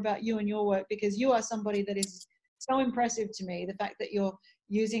hear more about you and your work, because you are somebody that is so impressive to me. The fact that you're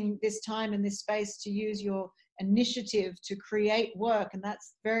using this time and this space to use your initiative to create work, and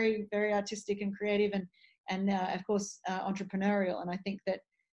that's very, very artistic and creative, and of course entrepreneurial. And I think that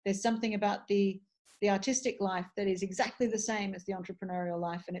there's something about the artistic life that is exactly the same as the entrepreneurial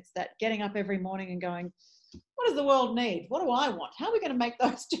life, and it's that getting up every morning and going, what does the world need? What do I want? How are we going to make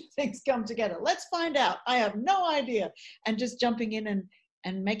those two things come together? Let's find out. I have no idea. And just jumping in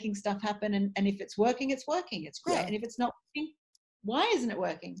and making stuff happen. And if it's working, it's working. It's great. And if it's not working, why isn't it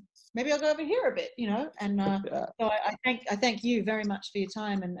working? Maybe I'll go over here a bit, you know. And so I thank you very much for your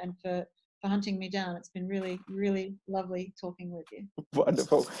time and for hunting me down. It's been really, really lovely talking with you.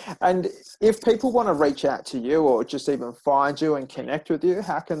 Wonderful. And if people want to reach out to you or just even find you and connect with you,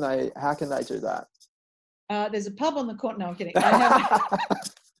 how can they do that? There's a pub on the corner. No, I'm kidding. I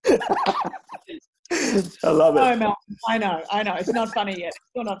love it. Oh, Mel, I know. It's not funny yet. It's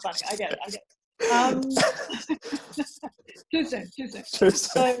still not funny. I get it. Too soon.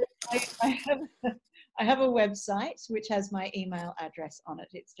 So I have a website which has my email address on it.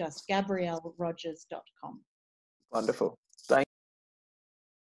 It's just GabrielleRogers.com. Wonderful. Thank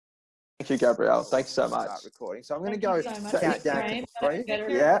you, Gabrielle. Thanks so much. Recording. So I'm going to go count down to 3.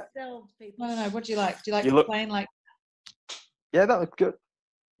 Yeah. No. What do you like? Do you like to play like? Yeah, that looks good.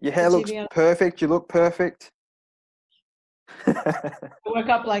 Your hair looks perfect. You look perfect. I work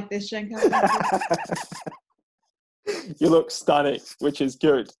up like this, Shankar. You look stunning, which is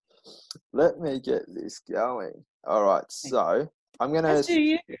good. Let me get this going. All right, so I'm going to... do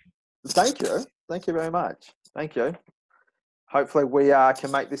you. Thank you. Thank you very much. Thank you. Hopefully we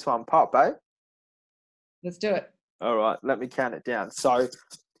can make this one pop, eh? Let's do it. All right, let me count it down. So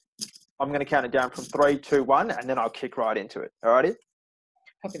I'm going to count it down from 3, 2, 1, and then I'll kick right into it. All righty?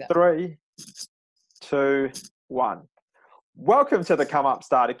 Copy that. 3, 2, 1. Welcome to the Come Up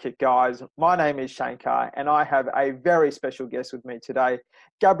Starter Kit, guys. My name is Shankar, and I have a very special guest with me today,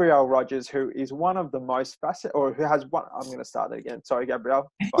 Gabrielle Rogers, who is one of the most fascinating, or who has one. I'm going to start that again. Sorry,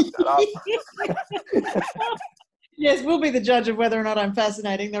 Gabrielle. Fuck that up. Yes, we'll be the judge of whether or not I'm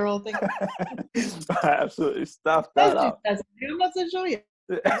fascinating. They're all thinking. I absolutely stuffed that up. I'm not so sure yet.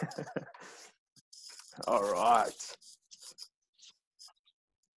 All right.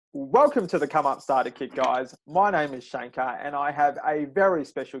 Welcome to the Come Up Starter Kit, guys. My name is Shankar, and I have a very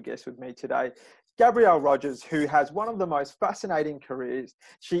special guest with me today, Gabrielle Rogers, who has one of the most fascinating careers.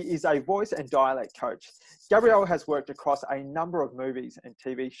 She is a voice and dialect coach. Gabrielle has worked across a number of movies and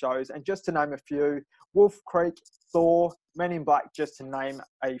TV shows, and just to name a few, Wolf Creek, Thor, Men in Black, just to name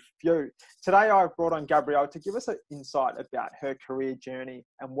a few. Today, I've brought on Gabrielle to give us an insight about her career journey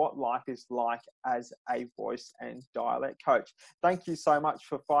and what life is like as a voice and dialect coach. Thank you so much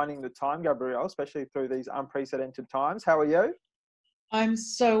for finding the time, Gabrielle, especially through these unprecedented times. How are you? I'm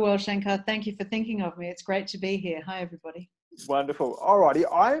so well, Shankar. Thank you for thinking of me. It's great to be here. Hi, everybody. Wonderful. Alrighty,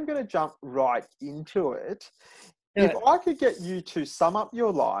 I am going to jump right into it. If I could get you to sum up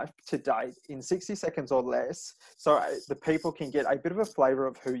your life to date in 60 seconds or less, so the people can get a bit of a flavour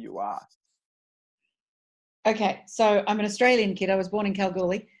of who you are. Okay, so I'm an Australian kid. I was born in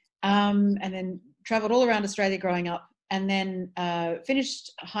Kalgoorlie, and then travelled all around Australia growing up, and then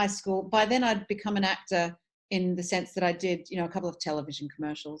finished high school. By then, I'd become an actor in the sense that I did, a couple of television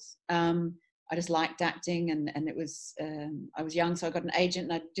commercials. I just liked acting, and it was, I was young, so I got an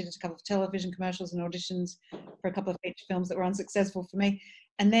agent, and I did a couple of television commercials and auditions for a couple of feature films that were unsuccessful for me.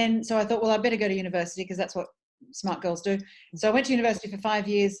 And then, so I thought, well, I better go to university because that's what smart girls do. So I went to university for 5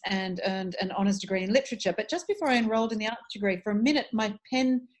 years and earned an honours degree in literature. But just before I enrolled in the arts degree, for a minute, my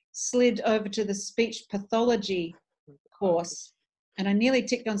pen slid over to the speech pathology course. And I nearly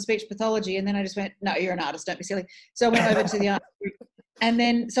ticked on speech pathology. And then I just went, no, you're an artist, don't be silly. So I went over to the art degree. And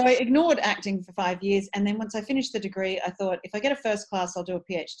then, so I ignored acting for 5 years. And then once I finished the degree, I thought, if I get a first class, I'll do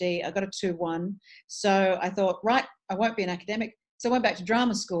a PhD. I got a 2-1. So I thought, right, I won't be an academic. So I went back to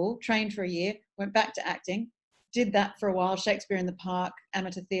drama school, trained for a year, went back to acting, did that for a while, Shakespeare in the Park,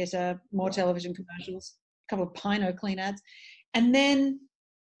 amateur theatre, more television commercials, a couple of Pino clean ads. And then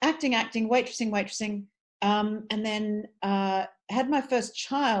acting, waitressing. And then had my first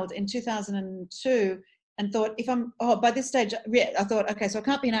child in 2002. And thought, by this stage, I thought, okay, so I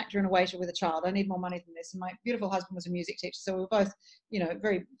can't be an actor and a waiter with a child. I need more money than this. And my beautiful husband was a music teacher. So we were both,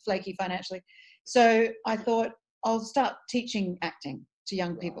 very flaky financially. So I thought, I'll start teaching acting to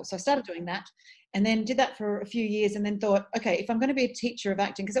young people. So I started doing that and then did that for a few years and then thought, okay, if I'm going to be a teacher of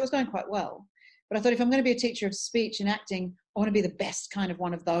acting, because that was going quite well, but I thought if I'm going to be a teacher of speech and acting, I want to be the best kind of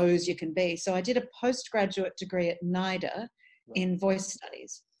one of those you can be. So I did a postgraduate degree at NIDA in voice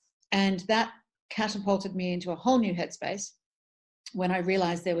studies. And that catapulted me into a whole new headspace when I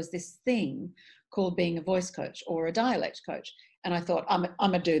realized there was this thing called being a voice coach or a dialect coach. And I thought, I'm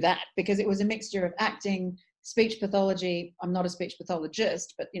going to do that because it was a mixture of acting, speech pathology. I'm not a speech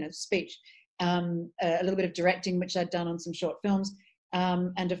pathologist, but, speech, a little bit of directing, which I'd done on some short films,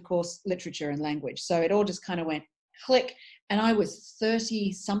 and of course, literature and language. So it all just kind of went click. And I was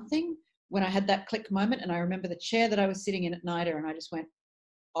 30 something when I had that click moment. And I remember the chair that I was sitting in at NIDA and I just went,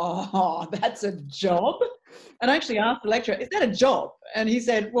 oh, that's a job? And I actually asked the lecturer, is that a job? And he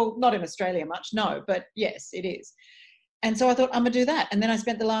said, well, not in Australia much, no, but yes, it is. And so I thought, I'm going to do that. And then I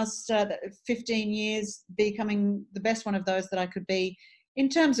spent the last 15 years becoming the best one of those that I could be in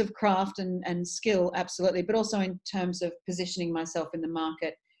terms of craft and skill, absolutely, but also in terms of positioning myself in the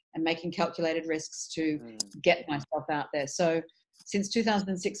market and making calculated risks to get myself out there. So since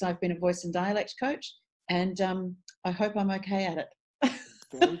 2006, I've been a voice and dialect coach, and I hope I'm okay at it.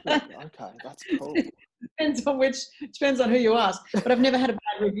 Very good. Okay, that's cool. Depends on who you ask. But I've never had a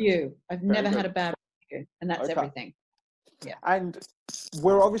bad review. I've never had a bad review, and that's everything. Yeah. And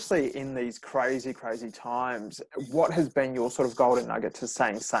we're obviously in these crazy, crazy times. What has been your sort of golden nugget to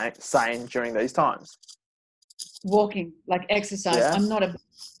saying during these times? Walking, like exercise. Yeah. I'm not a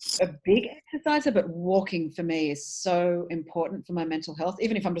big exerciser, but walking for me is so important for my mental health.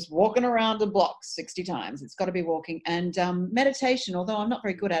 Even if I'm just walking around the block 60 times, it's got to be walking. And meditation, although I'm not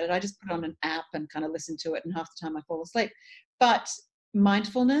very good at it, I just put on an app and kind of listen to it, and half the time I fall asleep. But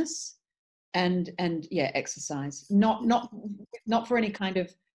mindfulness and exercise, not for any kind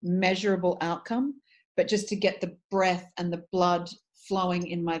of measurable outcome, but just to get the breath and the blood flowing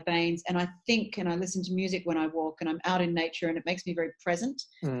in my veins. And I think, and I listen to music when I walk, and I'm out in nature, and it makes me very present.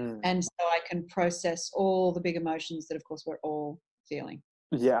 And so I can process all the big emotions that, of course, we're all feeling.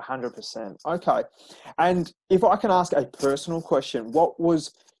 Yeah, 100%. Okay. And if I can ask a personal question, what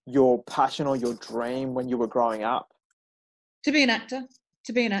was your passion or your dream when you were growing up? To be an actor.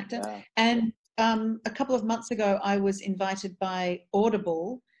 Yeah. And a couple of months ago, I was invited by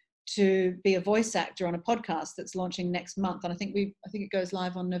Audible to be a voice actor on a podcast that's launching next month. And I think it goes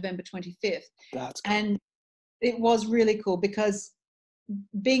live on November 25th. That's cool. And it was really cool because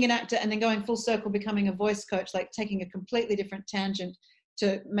being an actor and then going full circle, becoming a voice coach, like taking a completely different tangent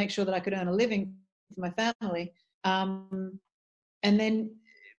to make sure that I could earn a living for my family. And then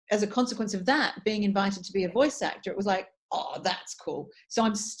as a consequence of that, being invited to be a voice actor, it was like, oh, that's cool. So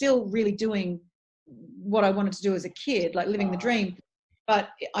I'm still really doing what I wanted to do as a kid, like living the dream. But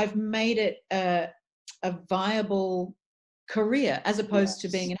I've made it a viable career as opposed to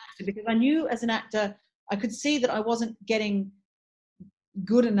being an actor, because I knew as an actor I could see that I wasn't getting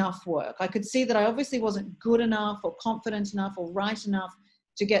good enough work. I could see that I obviously wasn't good enough or confident enough or right enough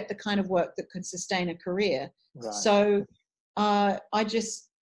to get the kind of work that could sustain a career. Right. So I just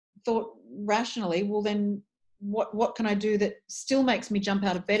thought rationally, well then what can I do that still makes me jump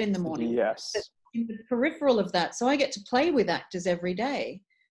out of bed in the morning? Yes. That's in the peripheral of that. So I get to play with actors every day.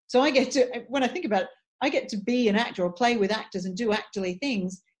 So I get to, when I think about it, I get to be an actor or play with actors and do actorly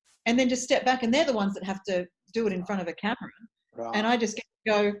things, and then just step back, and they're the ones that have to do it in front of a camera. Right. And I just get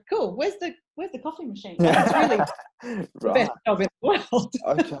to go, cool, where's the coffee machine? Like, it's really the best job in the world.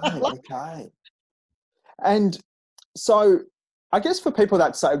 Okay. And so I guess for people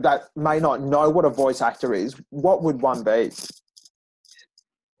that may not know what a voice actor is, what would one be?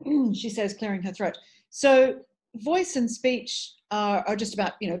 She says, clearing her throat. So voice and speech are just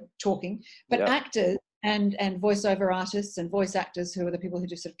about, talking, but actors and voiceover artists and voice actors, who are the people who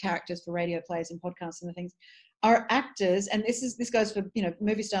do sort of characters for radio plays and podcasts and the things, are actors. And this goes for,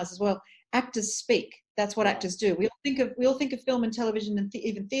 movie stars as well. Actors speak. That's what actors do. We all think of film and television and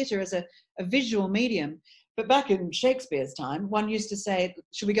even theatre as a visual medium. But back in Shakespeare's time, one used to say,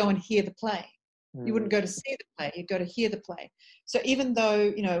 should we go and hear the play? You wouldn't go to see the play, you'd go to hear the play. So even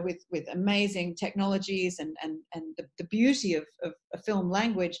though, with amazing technologies and the beauty of a film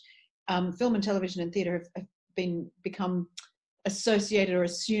language, film and television and theatre have become associated or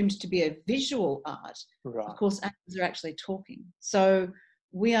assumed to be a visual art. Right. Of course, actors are actually talking. So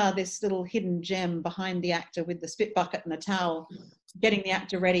we are this little hidden gem behind the actor with the spit bucket and the towel, getting the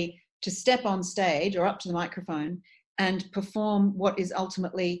actor ready to step on stage or up to the microphone and perform what is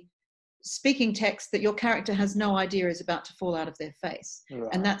ultimately speaking text that your character has no idea is about to fall out of their face. Right.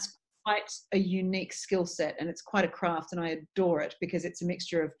 And that's quite a unique skill set, and it's quite a craft, and I adore it because it's a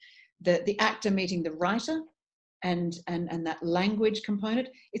mixture of the actor meeting the writer and that language component.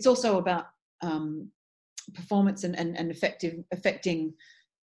 It's also about performance and affecting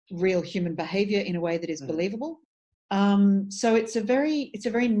real human behavior in a way that is believable. So it's a very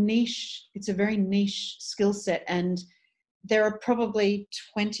niche skill set, and there are probably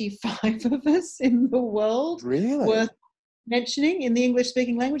 25 of us in the world worth mentioning in the English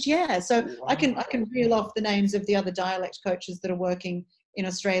speaking language. Yeah. So wow. I can reel off the names of the other dialect coaches that are working in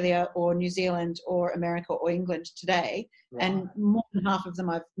Australia or New Zealand or America or England today. Right. And more than half of them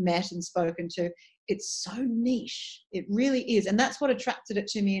I've met and spoken to. It's so niche. It really is. And that's what attracted it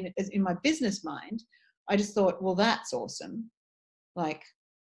to me in my business mind. I just thought, well, that's awesome. Like,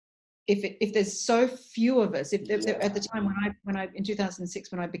 if there's so few of us, at the time when I in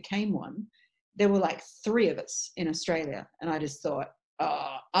 2006 when I became one, there were like 3 of us in Australia, and I just thought,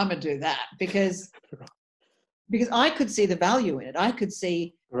 oh, I'm gonna do that because I could see the value in it. I could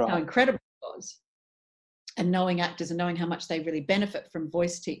see how incredible it was, and knowing actors and knowing how much they really benefit from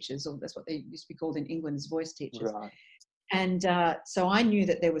voice teachers, or that's what they used to be called in England as voice teachers. Right. And so I knew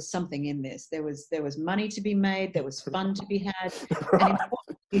that there was something in this. There was money to be made. There was fun to be had. Right.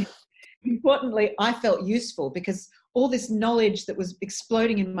 And importantly, I felt useful because all this knowledge that was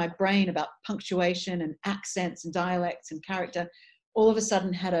exploding in my brain about punctuation and accents and dialects and character, all of a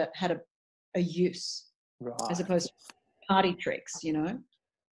sudden had a use, right, as opposed to party tricks, I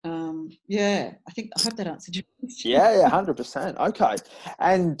hope that answered your question. Yeah, 100%. Okay.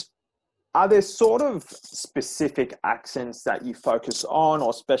 And are there sort of specific accents that you focus on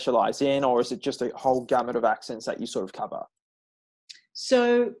or specialize in, or is it just a whole gamut of accents that you sort of cover?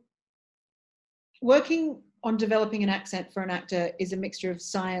 So working on developing an accent for an actor is a mixture of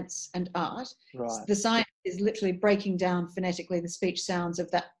science and art. Right. The science is literally breaking down phonetically the speech sounds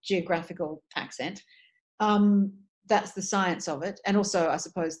of that geographical accent. That's the science of it. And also, I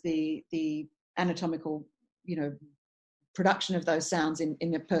suppose, the anatomical, production of those sounds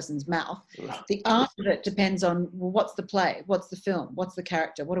in a person's mouth. Right. The art of it depends on, well, what's the play? What's the film? What's the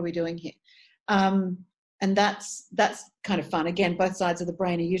character? What are we doing here? And that's kind of fun. Again, both sides of the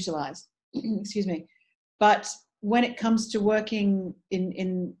brain are utilized. Excuse me. But when it comes to working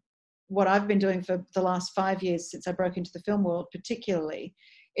in what I've been doing for the last 5 years since I broke into the film world particularly,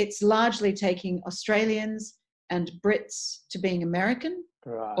 it's largely taking Australians and Brits to being American,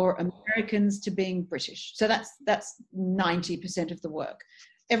 right, or Americans to being British. So that's 90% of the work.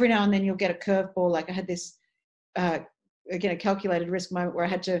 Every now and then you'll get a curveball. Like I had this, again, a calculated risk moment where I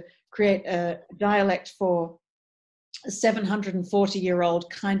had to create a dialect for a 740-year-old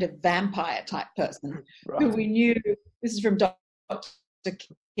kind of vampire type person, right, who we knew, this is from Dr.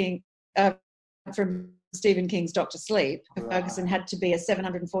 King, from Stephen King's Dr. Sleep. Right. Ferguson had to be a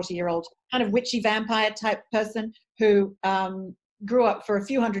 740-year-old kind of witchy vampire type person who grew up for a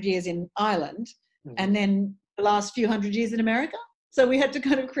few hundred years in Ireland, and then the last few hundred years in America. So we had to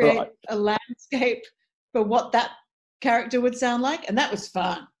kind of create a landscape for what that character would sound like. And that was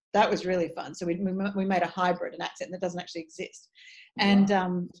fun. That was really fun. So we made a hybrid, an accent that doesn't actually exist. And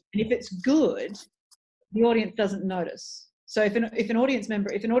if it's good, the audience doesn't notice. So if an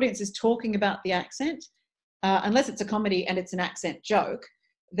audience is talking about the accent, unless it's a comedy and it's an accent joke,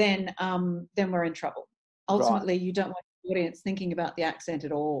 then we're in trouble. Ultimately, you don't want the audience thinking about the accent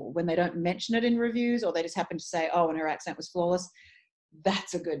at all. When they don't mention it in reviews, or they just happen to say, "Oh, and her accent was flawless,"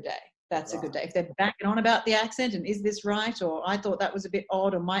 that's a good day. That's a good day. If they're backing on about the accent and is this right, or I thought that was a bit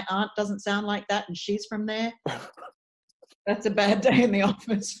odd, or my aunt doesn't sound like that and she's from there, that's a bad day in the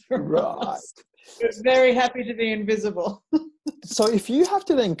office for us. We're very happy to be invisible. So if you have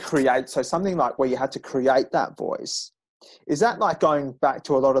to then create, so something like where you had to create that voice, is that like going back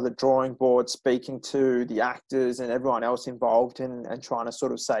to a lot of the drawing board, speaking to the actors and everyone else involved and trying to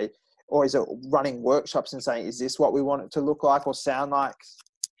sort of say, or is it running workshops and saying, is this what we want it to look like or sound like?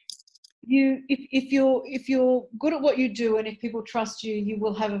 If you're good at what you do, and if people trust you, you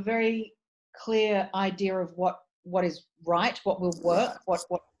will have a very clear idea of what is right, what will work, what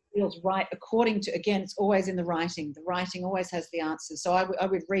feels right according to, again, it's always in the writing. The writing always has the answers. So I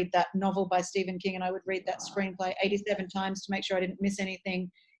would read that novel by Stephen King, and I would read that screenplay 87 times to make sure I didn't miss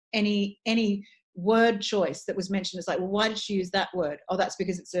anything, any word choice that was mentioned. It's like, well, why did she use that word? Oh, that's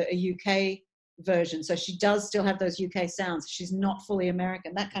because it's a UK version. So she does still have those UK sounds. She's not fully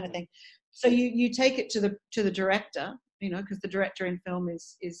American, that kind of thing. So you take it to the director, because the director in film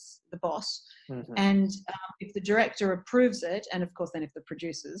is the boss. Mm-hmm. And if the director approves it, and of course then if the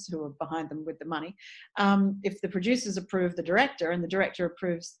producers who are behind them with the money, if the producers approve the director and the director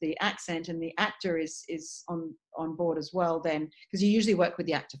approves the accent and the actor is on board as well, then, because you usually work with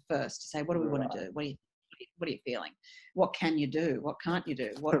the actor first to say, what do we want to do? What are you feeling? What can you do? What can't you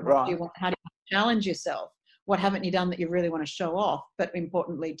do? What do you want? How do you challenge yourself? What haven't you done that you really want to show off? But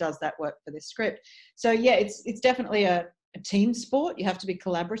importantly, does that work for this script? So yeah, it's definitely a team sport. You have to be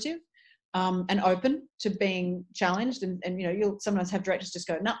collaborative and open to being challenged. And you'll sometimes have directors just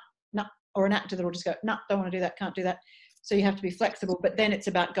go, no, or an actor that will just go, no, don't want to do that, can't do that. So you have to be flexible. But then it's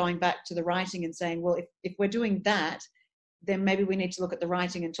about going back to the writing and saying, well, if we're doing that, then maybe we need to look at the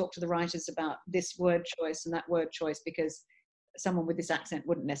writing and talk to the writers about this word choice and that word choice, because someone with this accent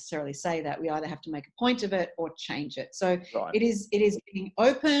wouldn't necessarily say that. We either have to make a point of it or change it. So it is being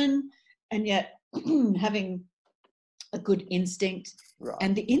open and yet having a good instinct. Right.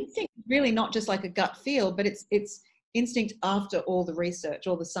 And the instinct is really not just like a gut feel, but it's instinct after all the research,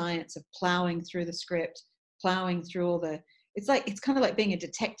 all the science of plowing through the script, plowing through all the, it's kind of like being a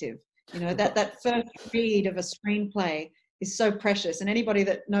detective. That first read of a screenplay is so precious. And anybody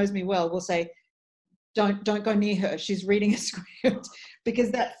that knows me well will say, don't go near her. She's reading a script,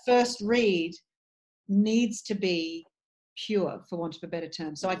 because that first read needs to be pure, for want of a better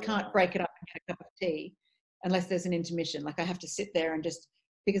term. So I can't break it up and get a cup of tea unless there's an intermission. Like I have to sit there and just,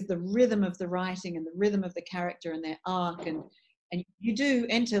 because the rhythm of the writing and the rhythm of the character and their arc, and you do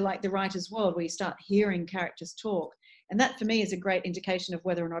enter like the writer's world where you start hearing characters talk. And that for me is a great indication of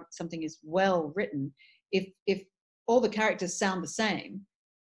whether or not something is well written. If all the characters sound the same,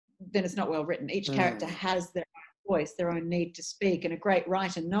 then it's not well written. Each character has their own voice, their own need to speak, and a great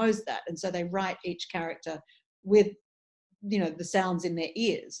writer knows that. And so they write each character with, the sounds in their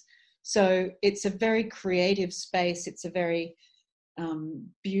ears. So it's a very creative space. It's a very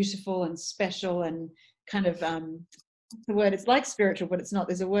beautiful and special and kind of, what's the word? It's like spiritual, but it's not.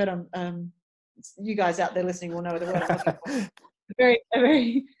 There's a word you guys out there listening will know the word I'm looking for. A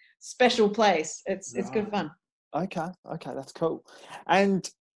very special place. It's good fun. Okay, that's cool. And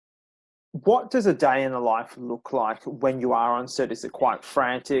what does a day in the life look like when you are on set? Is it quite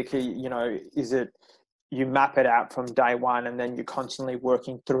frantic? Is it you map it out from day one and then you're constantly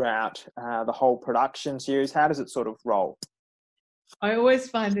working throughout the whole production series? How does it sort of roll? I always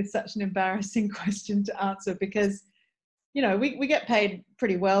find this such an embarrassing question to answer, because, we get paid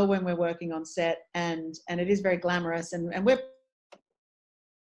pretty well when we're working on set, and it is very glamorous, and we're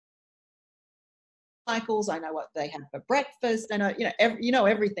cycles. I know what they have for breakfast. I know,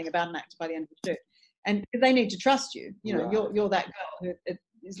 everything about an actor by the end of the shoot, and they need to trust you. You're that girl who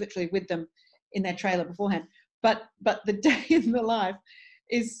is literally with them in their trailer beforehand. But the day in the life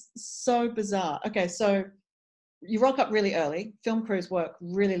is so bizarre. Okay, so you rock up really early. Film crews work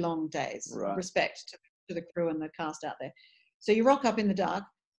really long days. Right. Respect to the crew and the cast out there. So you rock up in the dark,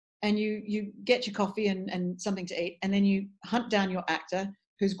 and you get your coffee and something to eat, and then you hunt down your actor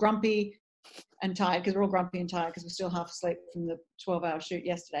who's grumpy and tired, because we're all grumpy and tired because we're still half asleep from the 12-hour shoot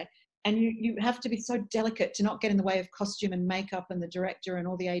yesterday. And you have to be so delicate to not get in the way of costume and makeup and the director and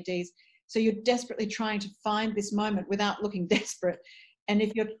all the ADs. So you're desperately trying to find this moment without looking desperate. And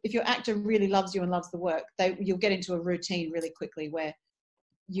if your actor really loves you and loves the work, you'll get into a routine really quickly where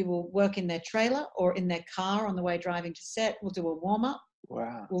you will work in their trailer or in their car on the way driving to set. We'll do a warm up.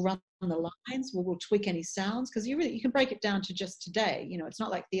 Wow. We'll run the lines. We'll tweak any sounds, because you can break it down to just today. You know, it's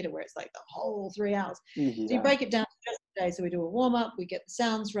not like theatre where it's like the whole 3 hours. Yeah. So you break it down to just today. So we do a warm up. We get the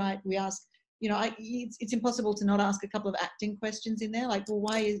sounds right. We ask. You know, it's impossible to not ask a couple of acting questions in there, like, well,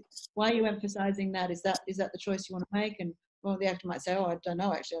 why are you emphasizing that? Is that the choice you want to make? And well, the actor might say, oh, I don't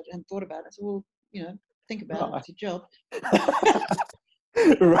know, actually, I hadn't thought about it. So, well, you know, think about it. It's your job.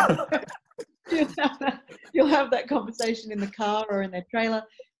 Right. You'll have that conversation in the car or in their trailer,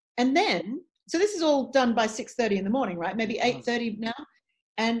 and then so this is all done by 6:30 in the morning, right? Maybe 8:30 now,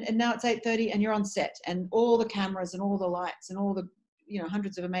 and now it's 8:30, and you're on set, and all the cameras and all the lights and all the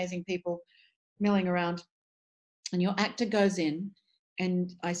hundreds of amazing people milling around, and your actor goes in,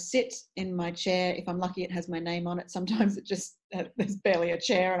 and I sit in my chair. If I'm lucky, it has my name on it. Sometimes it just there's barely a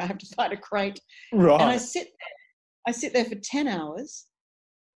chair and I have to find a crate. Right. And I sit there for 10 hours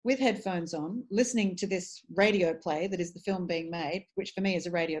with headphones on, listening to this radio play that is the film being made, which for me is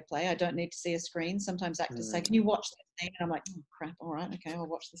a radio play. I don't need to see a screen. Sometimes actors say, can you watch that scene? And I'm like, oh crap, all right, okay, I'll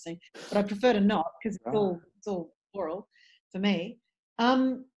watch the scene. But I prefer to not, because it's all oral for me.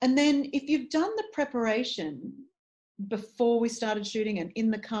 And then if you've done the preparation before we started shooting and in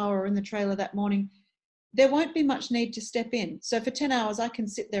the car or in the trailer that morning, there won't be much need to step in. So for 10 hours, I can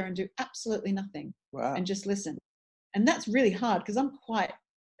sit there and do absolutely nothing and just listen. And that's really hard because I'm quite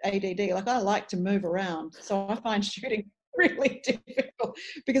ADD. Like, I like to move around. So I find shooting really difficult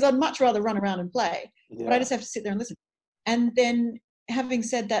because I'd much rather run around and play. Yeah. But I just have to sit there and listen. And then having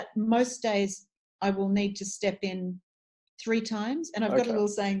said that, most days I will need to step in 3 times, and I've got a little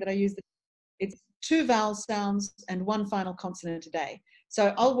saying that I use. It's 2 vowel sounds and 1 final consonant a day.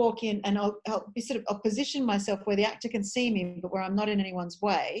 So I'll walk in and I'll position myself where the actor can see me, but where I'm not in anyone's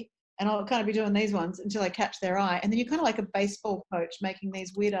way, and I'll kind of be doing these ones until I catch their eye, and then you're kind of like a baseball coach making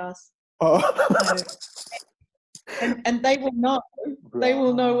these weird ass. And they will know. They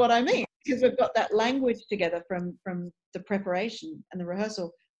will know what I mean because we've got that language together from the preparation and the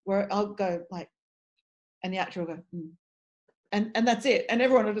rehearsal, where I'll go like, and the actor will go. And that's it. And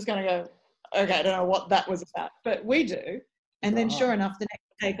everyone will just kind of go, okay, I don't know what that was about. But we do. And then sure enough, the next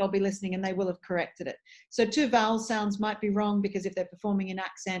take I'll be listening and they will have corrected it. So 2 vowel sounds might be wrong because if they're performing in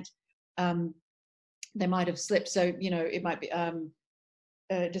accent, they might have slipped. So, it might be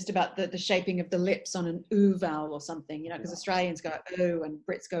just about the shaping of the lips on an oo vowel or something, because Australians go oo and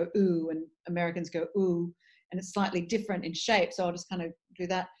Brits go oo and Americans go oo. And it's slightly different in shape. So I'll just kind of do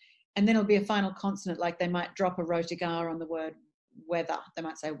that. And then it'll be a final consonant, like they might drop a rhotic R on the word weather. They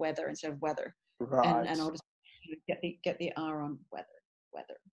might say weather instead of weather. Right. And I'll just get the R on weather.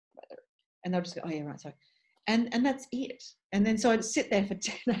 And they'll just go, oh yeah, right, sorry. And that's it. And then so I'd sit there for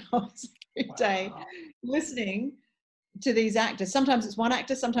 10 hours every day listening to these actors. Sometimes it's one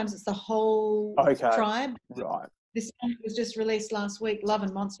actor, sometimes it's the whole tribe. Right. This one was just released last week, Love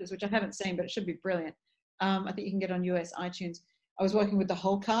and Monsters, which I haven't seen, but it should be brilliant. I think you can get on US iTunes. I was working with the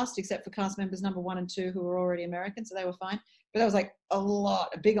whole cast except for cast members number 1 and 2 who were already American, so they were fine. But that was like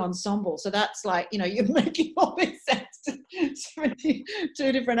a big ensemble. So that's like, you're making all these sets to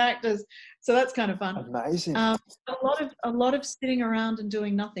 72 different actors. So that's kind of fun. Amazing. A lot of sitting around and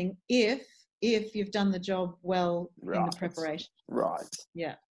doing nothing if you've done the job well in the preparation. Right.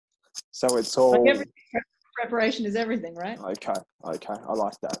 Yeah. So it's all... Like preparation is everything, right? Okay. I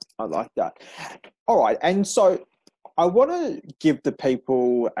like that. All right. And so I want to give the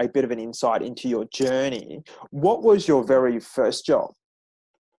people a bit of an insight into your journey. What was your very first job?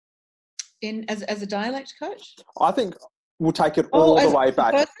 As a dialect coach? I think we'll take it all the way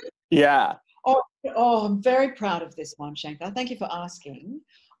back. Person? Yeah. Oh, I'm very proud of this one, Shankar. Thank you for asking.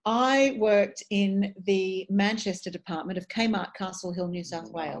 I worked in the Manchester department of Kmart, Castle Hill, New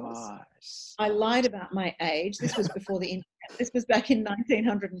South Wales. Nice. I lied about my age. This was before the internet. This was back in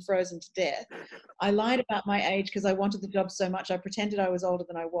 1900 and frozen to death. I lied about my age because I wanted the job so much. I pretended I was older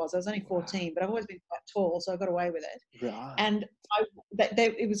than I was. I was only 14, but I've always been quite tall, so I got away with it. Right. And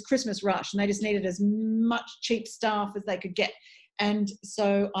it was Christmas rush, and they just needed as much cheap staff as they could get. And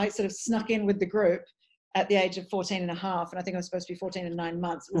so I sort of snuck in with the group at the age of 14 and a half. And I think I was supposed to be 14 and 9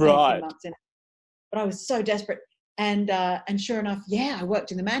 months. It was 18 months in. But I was so desperate. And sure enough, I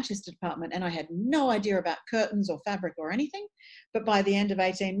worked in the Manchester department and I had no idea about curtains or fabric or anything. But by the end of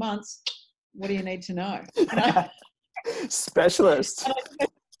 18 months, what do you need to know? Specialist.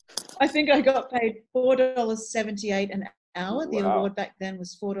 I think I got paid $4.78 an hour. The award back then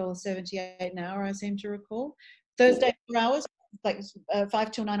was $4.78 an hour, I seem to recall. Thursday 4 hours. Like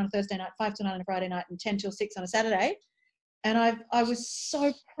 5 till 9 on a Thursday night, 5 till 9 on a Friday night, and 10 till 6 on a Saturday. And I was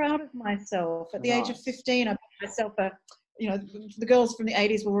so proud of myself. At the age of 15, I bought myself the girls from the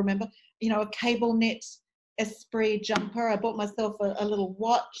 80s will remember, a cable knit Esprit jumper. I bought myself a little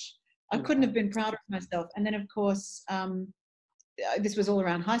watch. I couldn't have been prouder of myself. And then, of course, this was all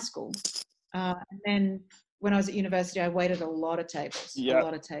around high school. And then when I was at university, I waited a lot of tables, a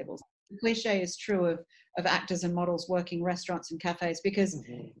lot of tables. The cliche is true of actors and models working restaurants and cafes because,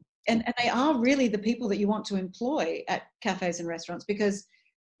 and they are really the people that you want to employ at cafes and restaurants because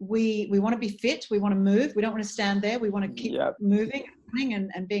we want to be fit, we want to move, we don't want to stand there, we want to keep moving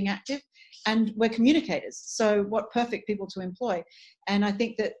and being active, and we're communicators. So what perfect people to employ. And I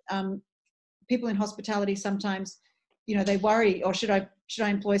think that people in hospitality sometimes, they worry, or should I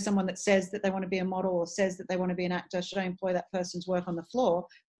employ someone that says that they want to be a model or says that they want to be an actor? Should I employ that person's work on the floor?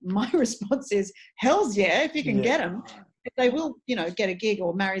 My response is, hell's yeah, if you can get them. If they will, get a gig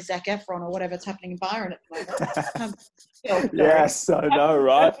or marry Zac Efron or whatever's happening in Byron at the moment. Yes, I know,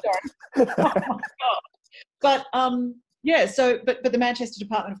 right? Oh my God. But but the Manchester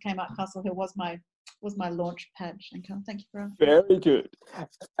Department of Kmart Castle Hill was my launch pad, Shankar. Thank you for very good.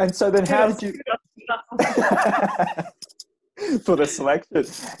 And so then how did you for the selection,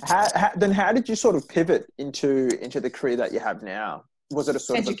 how did you sort of pivot into the career that you have now? Was it a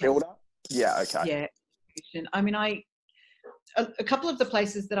sort of a build up? Yeah, okay. Yeah. I mean, a couple of the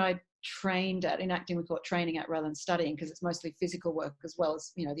places that I trained at in acting, we call it training at rather than studying because it's mostly physical work as well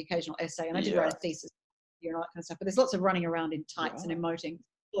as, the occasional essay. And I did write a thesis, all that kind of stuff. But there's lots of running around in tights and emoting,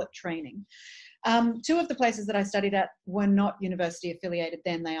 call it training. Two of the places that I studied at were not university affiliated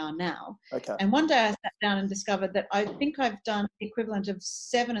then, they are now. Okay. And one day I sat down and discovered that I think I've done the equivalent of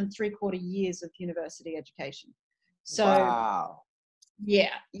 7 3/4 years of university education. So wow.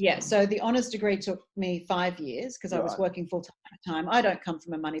 Yeah. So the honours degree took me 5 years because I was working full time at the time. I don't come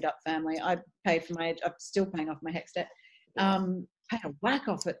from a moneyed up family. I paid for I'm still paying off my HECS debt. Paid a whack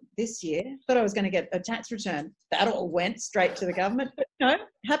off it this year. Thought I was going to get a tax return. That all went straight to the government. But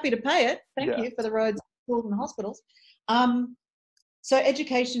happy to pay it. Thank you for the roads, schools and hospitals. So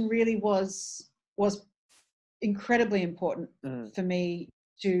education really was incredibly important for me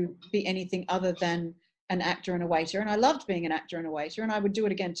to be anything other than an actor and a waiter. And I loved being an actor and a waiter, and I would do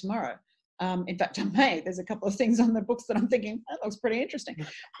it again tomorrow. In fact, I may. There's a couple of things on the books that I'm thinking, that looks pretty interesting.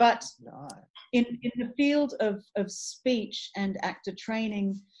 But in the field of speech and actor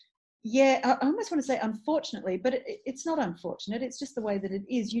training, I almost want to say unfortunately, but it's not unfortunate. It's just the way that it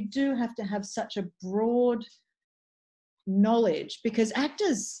is. You do have to have such a broad knowledge because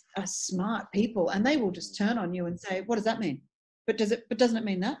actors are smart people and they will just turn on you and say, what does that mean? But doesn't it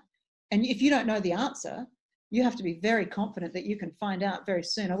mean that? And if you don't know the answer, you have to be very confident that you can find out very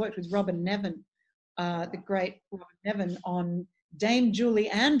soon. I worked with Robin Nevin, the great Robin Nevin, on Dame Julie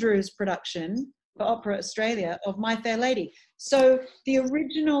Andrews' production for Opera Australia of My Fair Lady. So the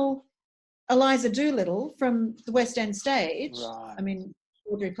original Eliza Doolittle from the West End stage, I mean,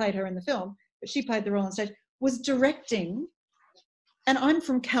 Audrey played her in the film, but she played the role on stage, was directing, and I'm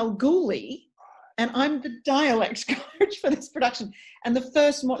from Kalgoorlie, and I'm the dialect coach for this production. And the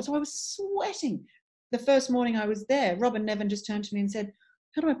first morning, so I was sweating. The first morning I was there, Robin Nevin just turned to me and said,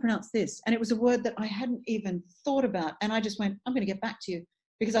 how do I pronounce this? And it was a word that I hadn't even thought about. And I just went, I'm going to get back to you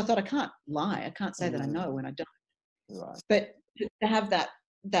because I thought I can't lie. I can't say that I know when I don't. Right. But to have that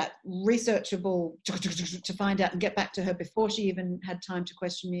researchable to find out and get back to her before she even had time to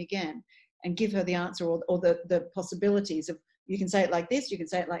question me again and give her the answer or the possibilities of, you can say it like this, you can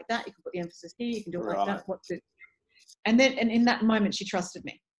say it like that, you can put the emphasis here, you can do it like that. And then, and in that moment, she trusted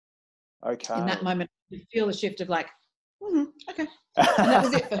me. Okay. In that moment, you feel the shift of like, okay. And that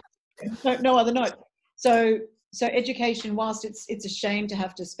was it for her. No other note. So education, whilst it's a shame to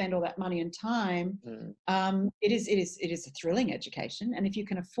have to spend all that money and time, it is a thrilling education. And if you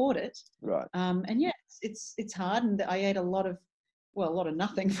can afford it, right. And yeah, it's hard. And I ate a lot of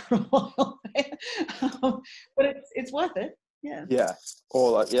nothing for a while there. But it's worth it. Yeah. Yeah.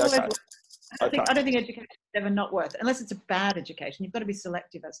 Okay. I don't think education is ever not worth it, unless it's a bad education. You've got to be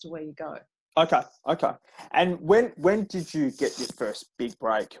selective as to where you go. Okay. And when did you get your first big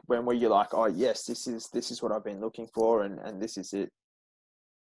break? When were you like, oh yes, this is what I've been looking for, and this is it?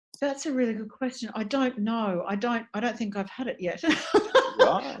 That's a really good question. I don't know. I don't think I've had it yet.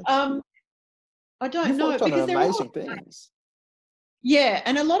 Right. I don't know because they're amazing things. Yeah,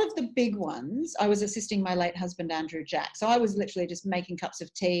 and a lot of the big ones, I was assisting my late husband, Andrew Jack. So I was literally just making cups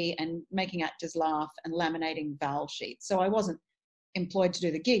of tea and making actors laugh and laminating vowel sheets. So I wasn't employed to do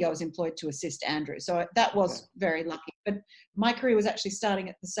the gig. I was employed to assist Andrew. So that was very lucky. But my career was actually starting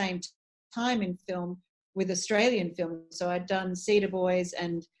at the same time in film with Australian film. So I'd done Cedar Boys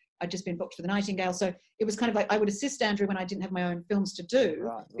and I'd just been booked for the Nightingale. So it was kind of like I would assist Andrew when I didn't have my own films to do,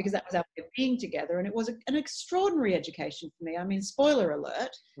 because that was our way of being together. And it was an extraordinary education for me. I mean, spoiler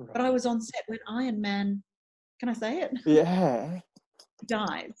alert, but I was on set when Iron Man, can I say it? Yeah.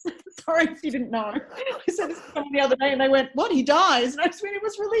 Dies. Sorry if you didn't know. I said this to someone the other day and they went, what, he dies? And I just went, it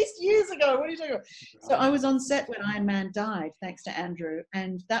was released years ago. What are you talking about? So I was on set when Iron Man died, thanks to Andrew.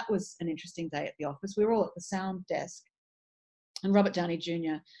 And that was an interesting day at the office. We were all at the sound desk and Robert Downey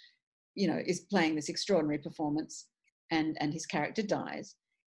Jr., you know, is playing this extraordinary performance and his character dies.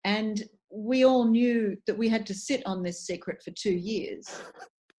 And we all knew that we had to sit on this secret for 2 years.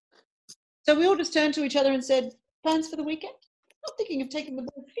 So we all just turned to each other and said, plans for the weekend? I'm thinking of taking the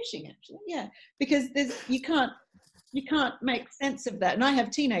boys fishing, actually. Yeah, because you can't make sense of that. And I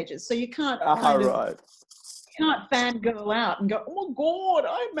have teenagers, so you can't you can't fangirl out and go, oh my God,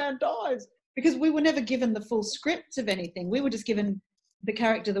 Iron Man dies, because we were never given the full script of anything. We were just given the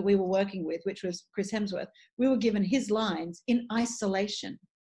character that we were working with, which was Chris Hemsworth. We were given his lines in isolation.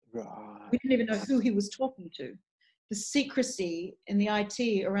 Right. We didn't even know who he was talking to. The secrecy in the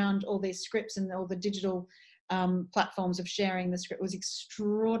IT around all these scripts and all the digital platforms of sharing the script was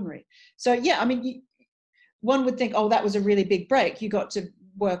extraordinary. So yeah, I mean, one would think, oh, that was a really big break. You got to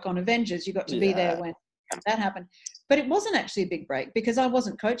work on Avengers. You got to be there when that happened. But it wasn't actually a big break because I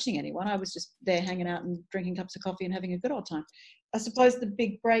wasn't coaching anyone. I was just there hanging out and drinking cups of coffee and having a good old time. I suppose the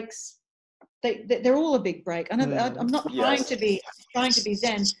big breaks, they're all a big break. I'm not trying to be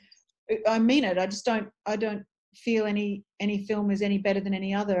zen. I mean it. I don't feel any film is any better than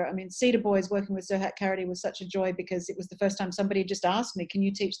any other. I mean, Cedar Boys working with Sir Hat Carity was such a joy because it was the first time somebody just asked me, can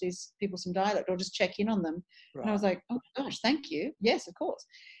you teach these people some dialect or just check in on them? Right. And I was like, oh my gosh, thank you. Yes, of course.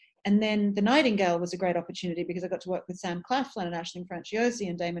 And then The Nightingale was a great opportunity because I got to work with Sam Claflin and Aisling Franciosi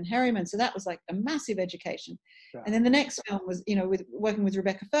and Damon Herriman. So that was like a massive education. Right. And then the next film was, you know, working with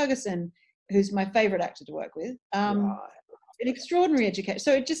Rebecca Ferguson, who's my favorite actor to work with. An extraordinary education.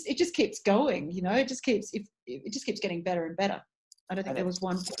 So it just keeps going, you know, it just keeps getting better and better. I don't think there was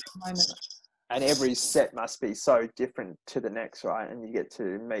one moment. And every set must be so different to the next, right? And you get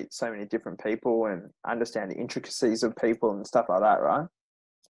to meet so many different people and understand the intricacies of people and stuff like that, right?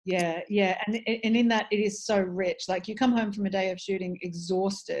 Yeah. And in that it is so rich. Like you come home from a day of shooting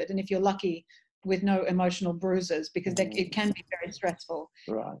exhausted, and if you're lucky, with no emotional bruises, because it can be very stressful.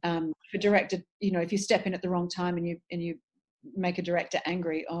 Right. For director, you know, if you step in at the wrong time and you make a director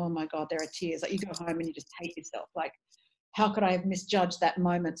angry, oh my God, there are tears. Like you go home and you just hate yourself. Like, how could I have misjudged that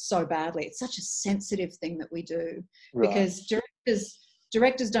moment so badly? It's such a sensitive thing that we do, because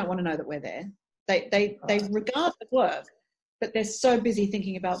directors don't want to know that we're there. They regard the work, but they're so busy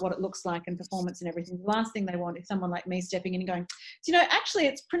thinking about what it looks like and performance and everything. The last thing they want is someone like me stepping in and going, you know, actually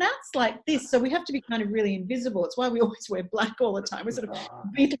it's pronounced like this, so we have to be kind of really invisible. It's why we always wear black all the time. We're sort of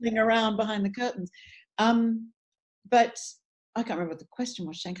beetling around behind the curtains. But I can't remember what the question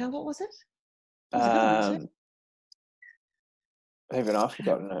was, Shankar. What was it? Even I've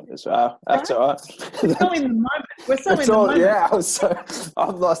forgotten it as well. That's all right. We're so in the moment. Yeah,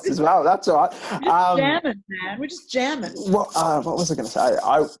 I'm lost as well. That's all right. We're just jamming, man. We're just jamming. What was I going to say?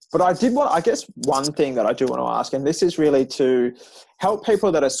 I guess one thing that I do want to ask, and this is really to help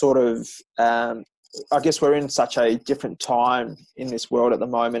people that are sort of, I guess we're in such a different time in this world at the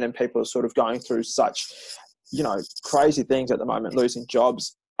moment, and people are sort of going through such, you know, crazy things at the moment, losing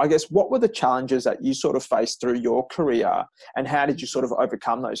jobs. I guess, what were the challenges that you sort of faced through your career, and how did you sort of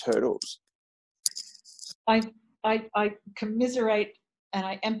overcome those hurdles? I commiserate and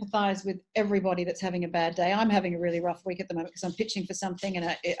I empathize with everybody that's having a bad day. I'm having a really rough week at the moment because I'm pitching for something and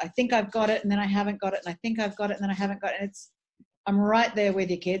I think I've got it and then I haven't got it, and I think I've got it and then I haven't got it. I'm right there with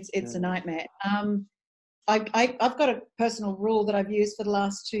you, kids. It's a nightmare. I've got a personal rule that I've used for the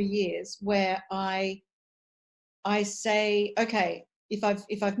last 2 years where I say, okay, if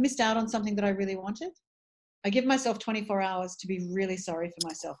I've missed out on something that I really wanted, I give myself 24 hours to be really sorry for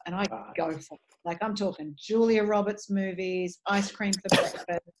myself, and I go for it. Like, I'm talking Julia Roberts movies, ice cream for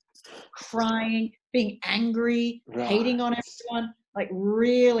breakfast, crying, being angry, hating on everyone, like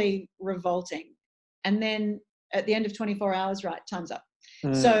really revolting. And then at the end of 24 hours, right, time's up.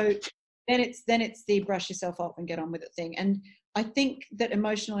 So then it's the brush yourself off and get on with it thing. And I think that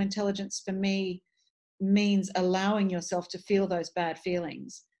emotional intelligence for me means allowing yourself to feel those bad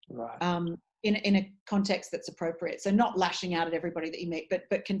feelings in a context that's appropriate. So not lashing out at everybody that you meet,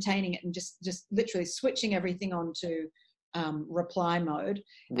 but containing it and just literally switching everything on to reply mode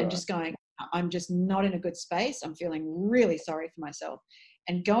and just going, I'm just not in a good space. I'm feeling really sorry for myself,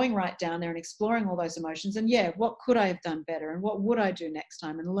 and going right down there and exploring all those emotions. And what could I have done better? And what would I do next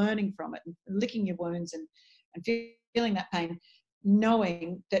time? And learning from it and licking your wounds and feeling that pain.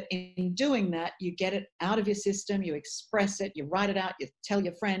 knowing that in doing that, you get it out of your system, you express it, you write it out, you tell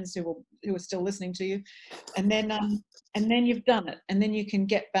your friends who are still listening to you, and then you've done it, and then you can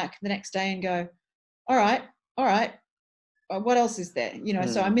get back the next day and go, all right, what else is there?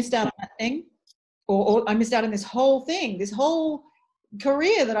 So I missed out on that thing, or I missed out on this whole thing, this whole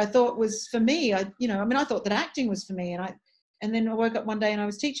career that I thought was for me. I thought that acting was for me, and then I woke up one day and I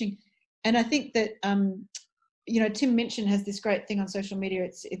was teaching. And I think that Tim Minchin has this great thing on social media.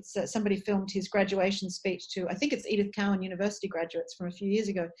 It's somebody filmed his graduation speech to, I think it's Edith Cowan University graduates from a few years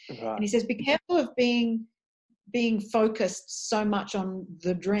ago, and he says, be careful of being focused so much on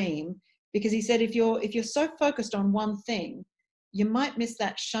the dream, because he said if you're so focused on one thing, you might miss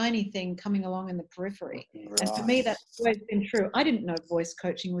that shiny thing coming along in the periphery. Right. And for me, that's always been true. I didn't know voice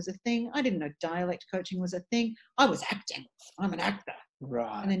coaching was a thing. I didn't know dialect coaching was a thing. I was acting. I'm an actor.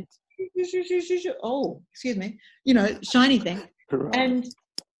 Right. And then, oh, excuse me, shiny thing. Right. And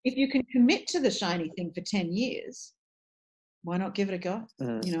if you can commit to the shiny thing for 10 years, why not give it a go?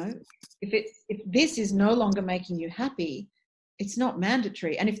 If this is no longer making you happy, it's not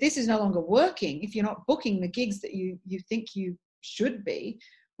mandatory. And if this is no longer working, if you're not booking the gigs that you think you should be,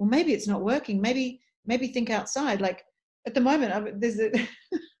 well, maybe it's not working. Maybe think outside. Like at the moment,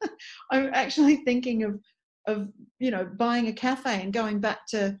 I'm actually thinking of buying a cafe and going back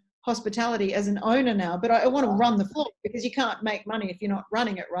to hospitality as an owner now. But I want to run the floor, because you can't make money if you're not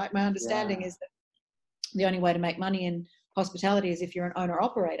running it, right? My understanding is that the only way to make money in hospitality is if you're an owner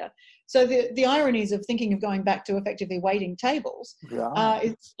operator. So the ironies of thinking of going back to effectively waiting tables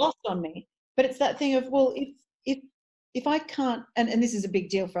is lost on me. But it's that thing of, well, if I can't, and this is a big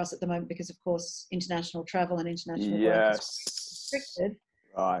deal for us at the moment, because of course international travel and international work is restricted.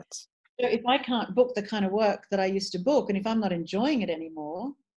 Right. So if I can't book the kind of work that I used to book, and if I'm not enjoying it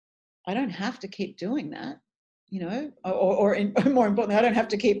anymore, I don't have to keep doing that, or more importantly, I don't have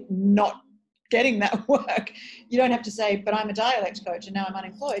to keep not getting that work. You don't have to say, but I'm a dialect coach and now I'm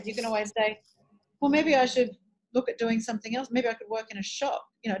unemployed. You can always say, well, maybe I should look at doing something else. Maybe I could work in a shop,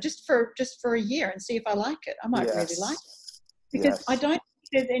 just for a year and see if I like it. I might really like it. Because I don't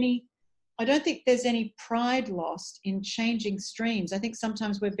think there's any pride lost in changing streams. I think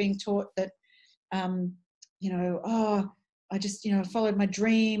sometimes we're being taught that, I just, followed my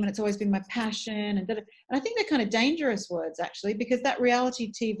dream and it's always been my passion. And I think they're kind of dangerous words, actually, because that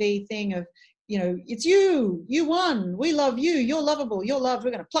reality TV thing of, it's you won, we love you, you're lovable, you're loved,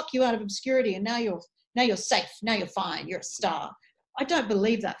 we're going to pluck you out of obscurity, and now you're safe, now you're fine, you're a star. I don't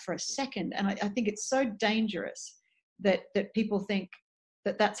believe that for a second. And I think it's so dangerous that people think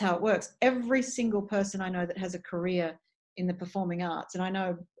that that's how it works. Every single person I know that has a career in the performing arts, and I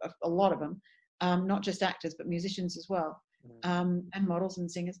know a lot of them, not just actors, but musicians as well, and models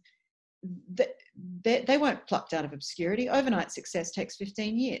and singers, they weren't plucked out of obscurity. Overnight success takes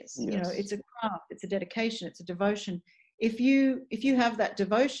 15 years. Yes. It's a craft, it's a dedication, it's a devotion. If you have that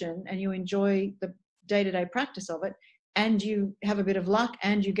devotion and you enjoy the day-to-day practice of it, and you have a bit of luck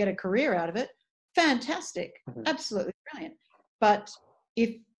and you get a career out of it, fantastic, absolutely brilliant. But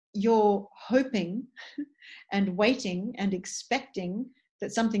if you're hoping and waiting and expecting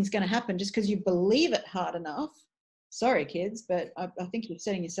that something's going to happen just because you believe it hard enough, sorry, kids, but I think you're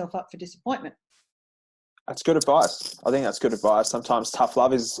setting yourself up for disappointment. That's good advice. I think that's good advice. Sometimes tough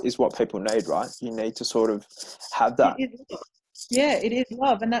love is what people need, right? You need to sort of have that. It is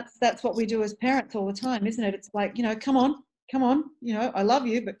love. And that's what we do as parents all the time, isn't it? It's like, come on, I love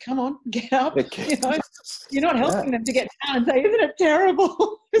you, but come on, get up. You're not helping them to get down and say, isn't it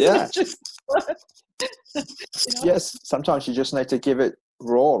terrible? Isn't it just Yes, sometimes you just need to give it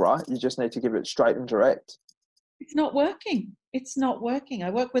raw, right? You just need to give it straight and direct. It's not working. I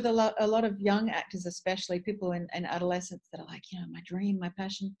work with a lot of young actors, especially people in adolescence, that are like, my dream, my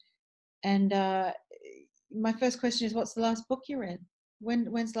passion. And my first question is, what's the last book you read?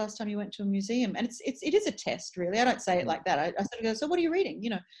 When's the last time you went to a museum? And it is a test, really. I don't say it like that. I sort of go, so what are you reading?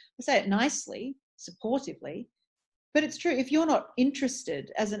 I say it nicely, supportively, but it's true. If you're not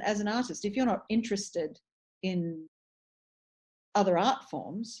interested as an artist, if you're not interested in other art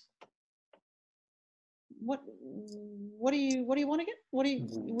forms, what do you want to get?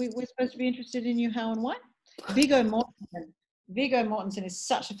 We're supposed to be interested in you, how and why? Viggo Mortensen is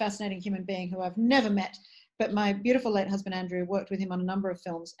such a fascinating human being who I've never met, but my beautiful late husband Andrew worked with him on a number of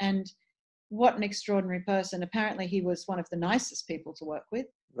films, and what an extraordinary person. Apparently he was one of the nicest people to work with,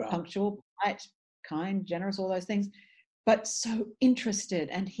 right. Punctual, polite, kind, generous, all those things, but so interested.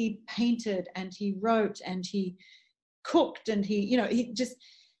 And he painted and he wrote and he cooked and he just,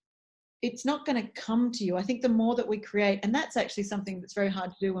 it's not going to come to you. I think the more that we create, and that's actually something that's very hard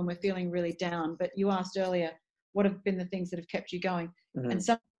to do when we're feeling really down. But you asked earlier, what have been the things that have kept you going? Mm-hmm. And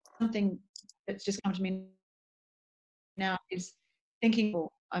something that's just come to me now is thinking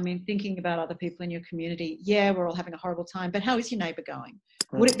about other people in your community. Yeah, we're all having a horrible time, but how is your neighbour going?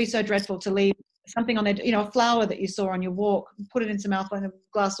 Would it be so dreadful to leave something on there, a flower that you saw on your walk, put it in some alcohol and a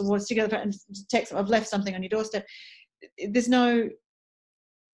glass of water together and text, I've left something on your doorstep. There's no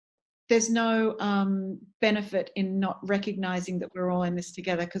benefit in not recognizing that we're all in this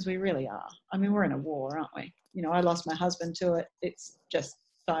together, because we really are. I mean, we're in a war, aren't we? I lost my husband to it. It's just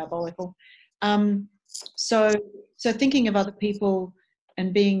diabolical. So thinking of other people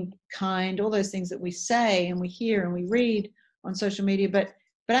and being kind, all those things that we say and we hear and we read on social media, but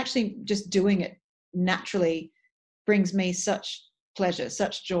actually just doing it naturally brings me such pleasure,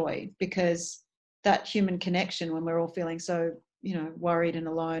 such joy, because that human connection, when we're all feeling so, worried and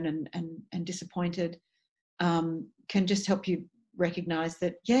alone and disappointed, can just help you recognize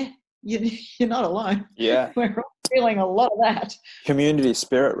that, yeah, you're not alone. Yeah. We're all feeling a lot of that. Community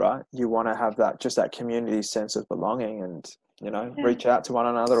spirit, right? You want to have that community sense of belonging and, reach out to one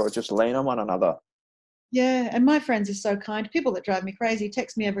another or just lean on one another. Yeah, and my friends are so kind. People that drive me crazy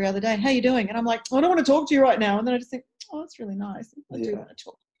text me every other day, how you doing? And I'm like, I don't want to talk to you right now. And then I just think, oh, that's really nice. I do want to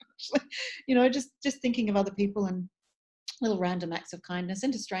talk. Actually, just thinking of other people and little random acts of kindness,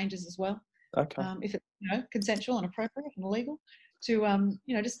 and to strangers as well. Okay. If it's consensual and appropriate and legal, to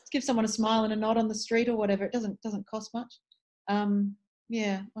just give someone a smile and a nod on the street or whatever. It doesn't cost much.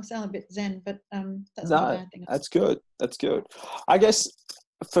 Yeah, I sound a bit zen, but that's not a bad thing. That's good. That's good. I guess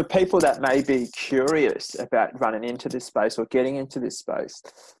for people that may be curious about running into this space or getting into this space,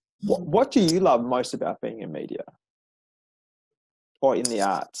 what do you love most about being in media or in the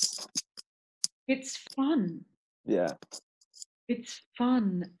arts? It's fun. Yeah. It's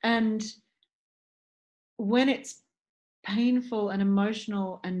fun. And when it's painful and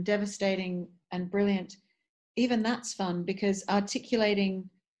emotional and devastating and brilliant, even that's fun, because articulating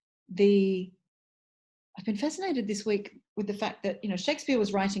I've been fascinated this week with the fact that, Shakespeare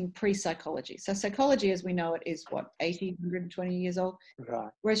was writing pre-psychology. So psychology as we know it is 80, 120 years old? Right.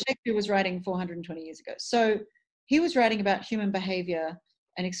 Whereas Shakespeare was writing 420 years ago. So he was writing about human behavior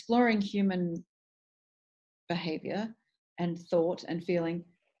and exploring human behavior and thought and feeling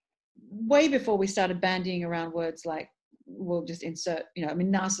way before we started bandying around words like, we'll just insert,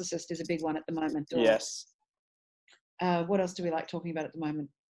 narcissist is a big one at the moment. Or, yes. What else do we like talking about at the moment?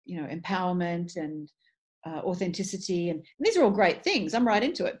 Empowerment and authenticity. And these are all great things. I'm right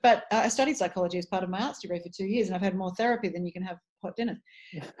into it. But I studied psychology as part of my arts degree for 2 years, and I've had more therapy than you can have hot dinners.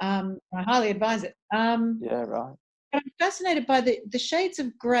 I highly advise it. Yeah, right. But I'm fascinated by the shades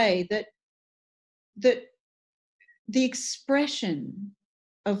of grey that the expression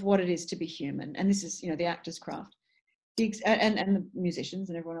of what it is to be human, and this is, the actor's craft, and the musicians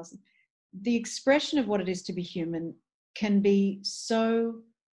and everyone else, the expression of what it is to be human can be so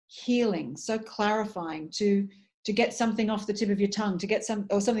healing, so clarifying, to get something off the tip of your tongue, to get something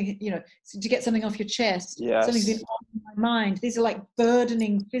off your chest. Yes. Something's been on my mind. These are like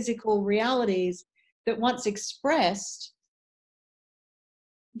burdening physical realities that, once expressed,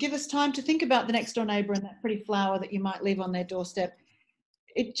 give us time to think about the next door neighbor and that pretty flower that you might leave on their doorstep.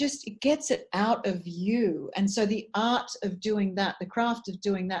 It gets it out of you. And so the art of doing that, the craft of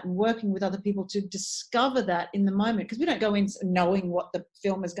doing that, and working with other people to discover that in the moment, because we don't go in knowing what the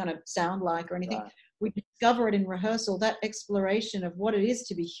film is going to sound like or anything. Right. We discover it in rehearsal, that exploration of what it is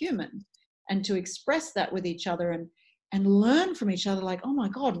to be human, and to express that with each other and learn from each other, like, oh my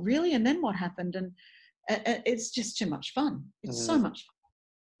God, really? And then what happened? And it's just too much fun. It's so much fun.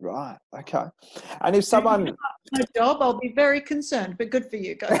 Right. Okay. And if someone, my job, I'll be very concerned, but good for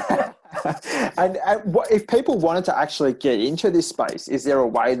you. Go. and if people wanted to actually get into this space, is there a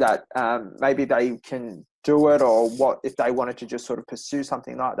way that maybe they can do it, or what if they wanted to just sort of pursue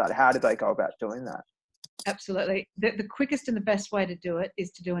something like that? How do they go about doing that? Absolutely. The quickest and the best way to do it is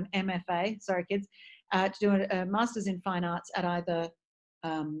to do an MFA. Sorry, kids. To do a Masters in Fine Arts at either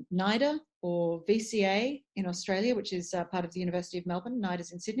NIDA or VCA in Australia, which is part of the University of Melbourne.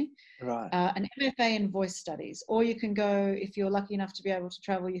 NIDA's in Sydney. Right. An MFA in voice studies, or you can go, if you're lucky enough to be able to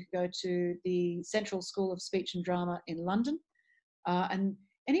travel, you can go to the Central School of Speech and Drama in London, and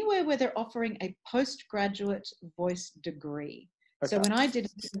anywhere where they're offering a postgraduate voice degree. Okay. So when I did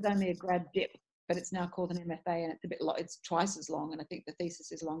it, it was only a grad dip, but it's now called an MFA, and it's a bit it's twice as long, and I think the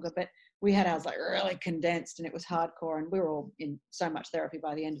thesis is longer, but we had ours like really condensed, and it was hardcore, and we were all in so much therapy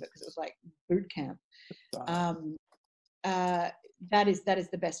by the end of it, because it was like boot camp. That is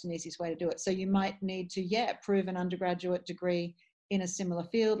the best and easiest way to do it. So you might need to prove an undergraduate degree in a similar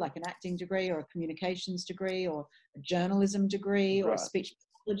field, like an acting degree or a communications degree or a journalism degree or a speech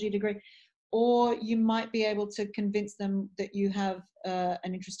pathology degree. or you might be able to convince them that you have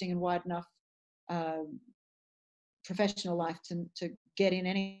an interesting and wide enough professional life to get in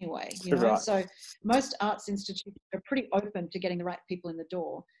anyway, you know. Right. So most arts institutes are pretty open to getting the right people in the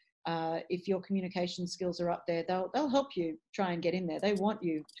door. If your communication skills are up there, they'll help you try and get in there. They want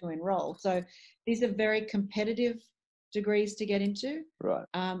you to enroll. So these are very competitive degrees to get into. Right.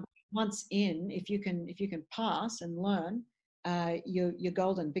 Once in, if you can pass and learn, you're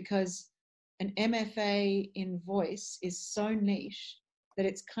golden, because an MFA in voice is so niche that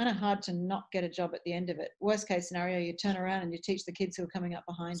it's kind of hard to not get a job at the end of it. Worst case scenario, you turn around and you teach the kids who are coming up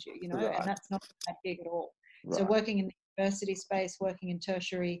behind you, you know, Right. and that's not a bad gig at all. Right. So working in the university space, working in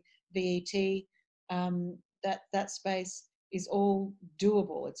tertiary VET, that space is all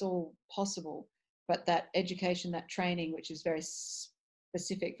doable. It's all possible. But that education, that training, which is very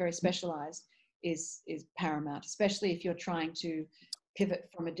specific, very specialized, is paramount, especially if you're trying to pivot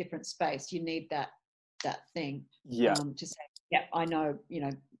from a different space. You need that thing to say, yeah, I know, you know,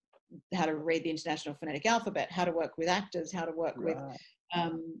 how to read the International Phonetic Alphabet, how to work with actors, how to work with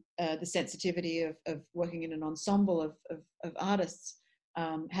the sensitivity of working in an ensemble of artists,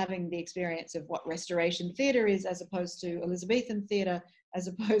 having the experience of what Restoration theatre is as opposed to Elizabethan theatre, as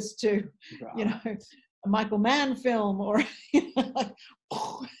opposed to, you know, a Michael Mann film, or, you know, like,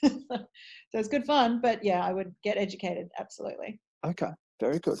 so it's good fun. But yeah, I would get educated, absolutely. Okay,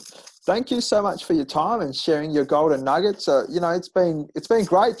 very good. Thank you so much for your time and sharing your golden nuggets. You know, it's been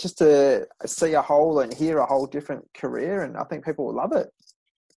great just to see a whole and hear a whole different career, and I think people will love it.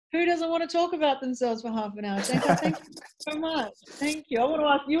 Who doesn't want to talk about themselves for half an hour? Shanka, thank you so much. Thank you. I want to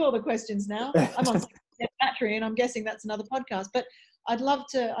ask you all the questions now. I'm on 6% battery, and I'm guessing that's another podcast. But I'd love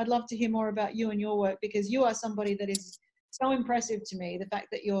to hear more about you and your work, because you are somebody that is so impressive to me. The fact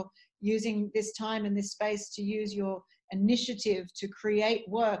that you're using this time and this space to use your initiative to create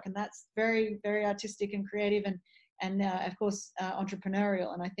work, and that's very, very artistic and creative, and of course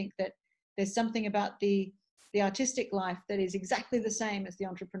entrepreneurial. And I think that there's something about the artistic life that is exactly the same as the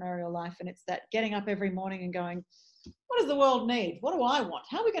entrepreneurial life, and it's that getting up every morning and going, what does the world need? What do I want?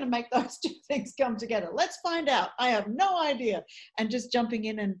 How are we going to make those two things come together? Let's find out. I have no idea. And just jumping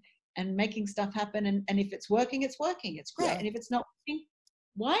in and making stuff happen. And if it's working, it's working. It's great. Yeah. And if it's not working,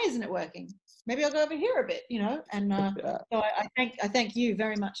 why isn't it working? Maybe I'll go over here a bit, you know. And so I thank you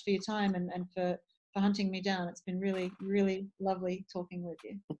very much for your time and for hunting me down. It's been really, really lovely talking with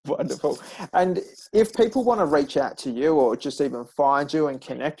you. Wonderful. And if people want to reach out to you or just even find you and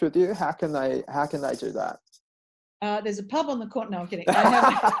connect with you, how can they do that? There's a pub on the corner. No, I'm kidding. I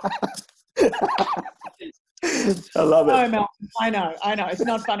love it. Oh, Mel, I know. It's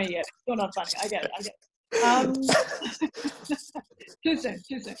not funny yet. It's still not funny. I get it. Too soon.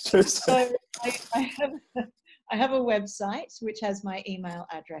 So I have a website which has my email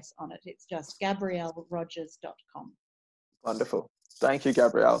address on it. It's just GabrielleRogers.com. Wonderful. Thank you,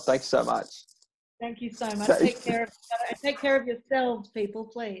 Gabrielle. Thanks so much. Thank you so much. Take care of yourselves, people,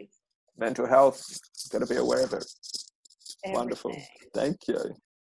 please. Mental health, got to be aware of it. Everything. Wonderful. Thank you.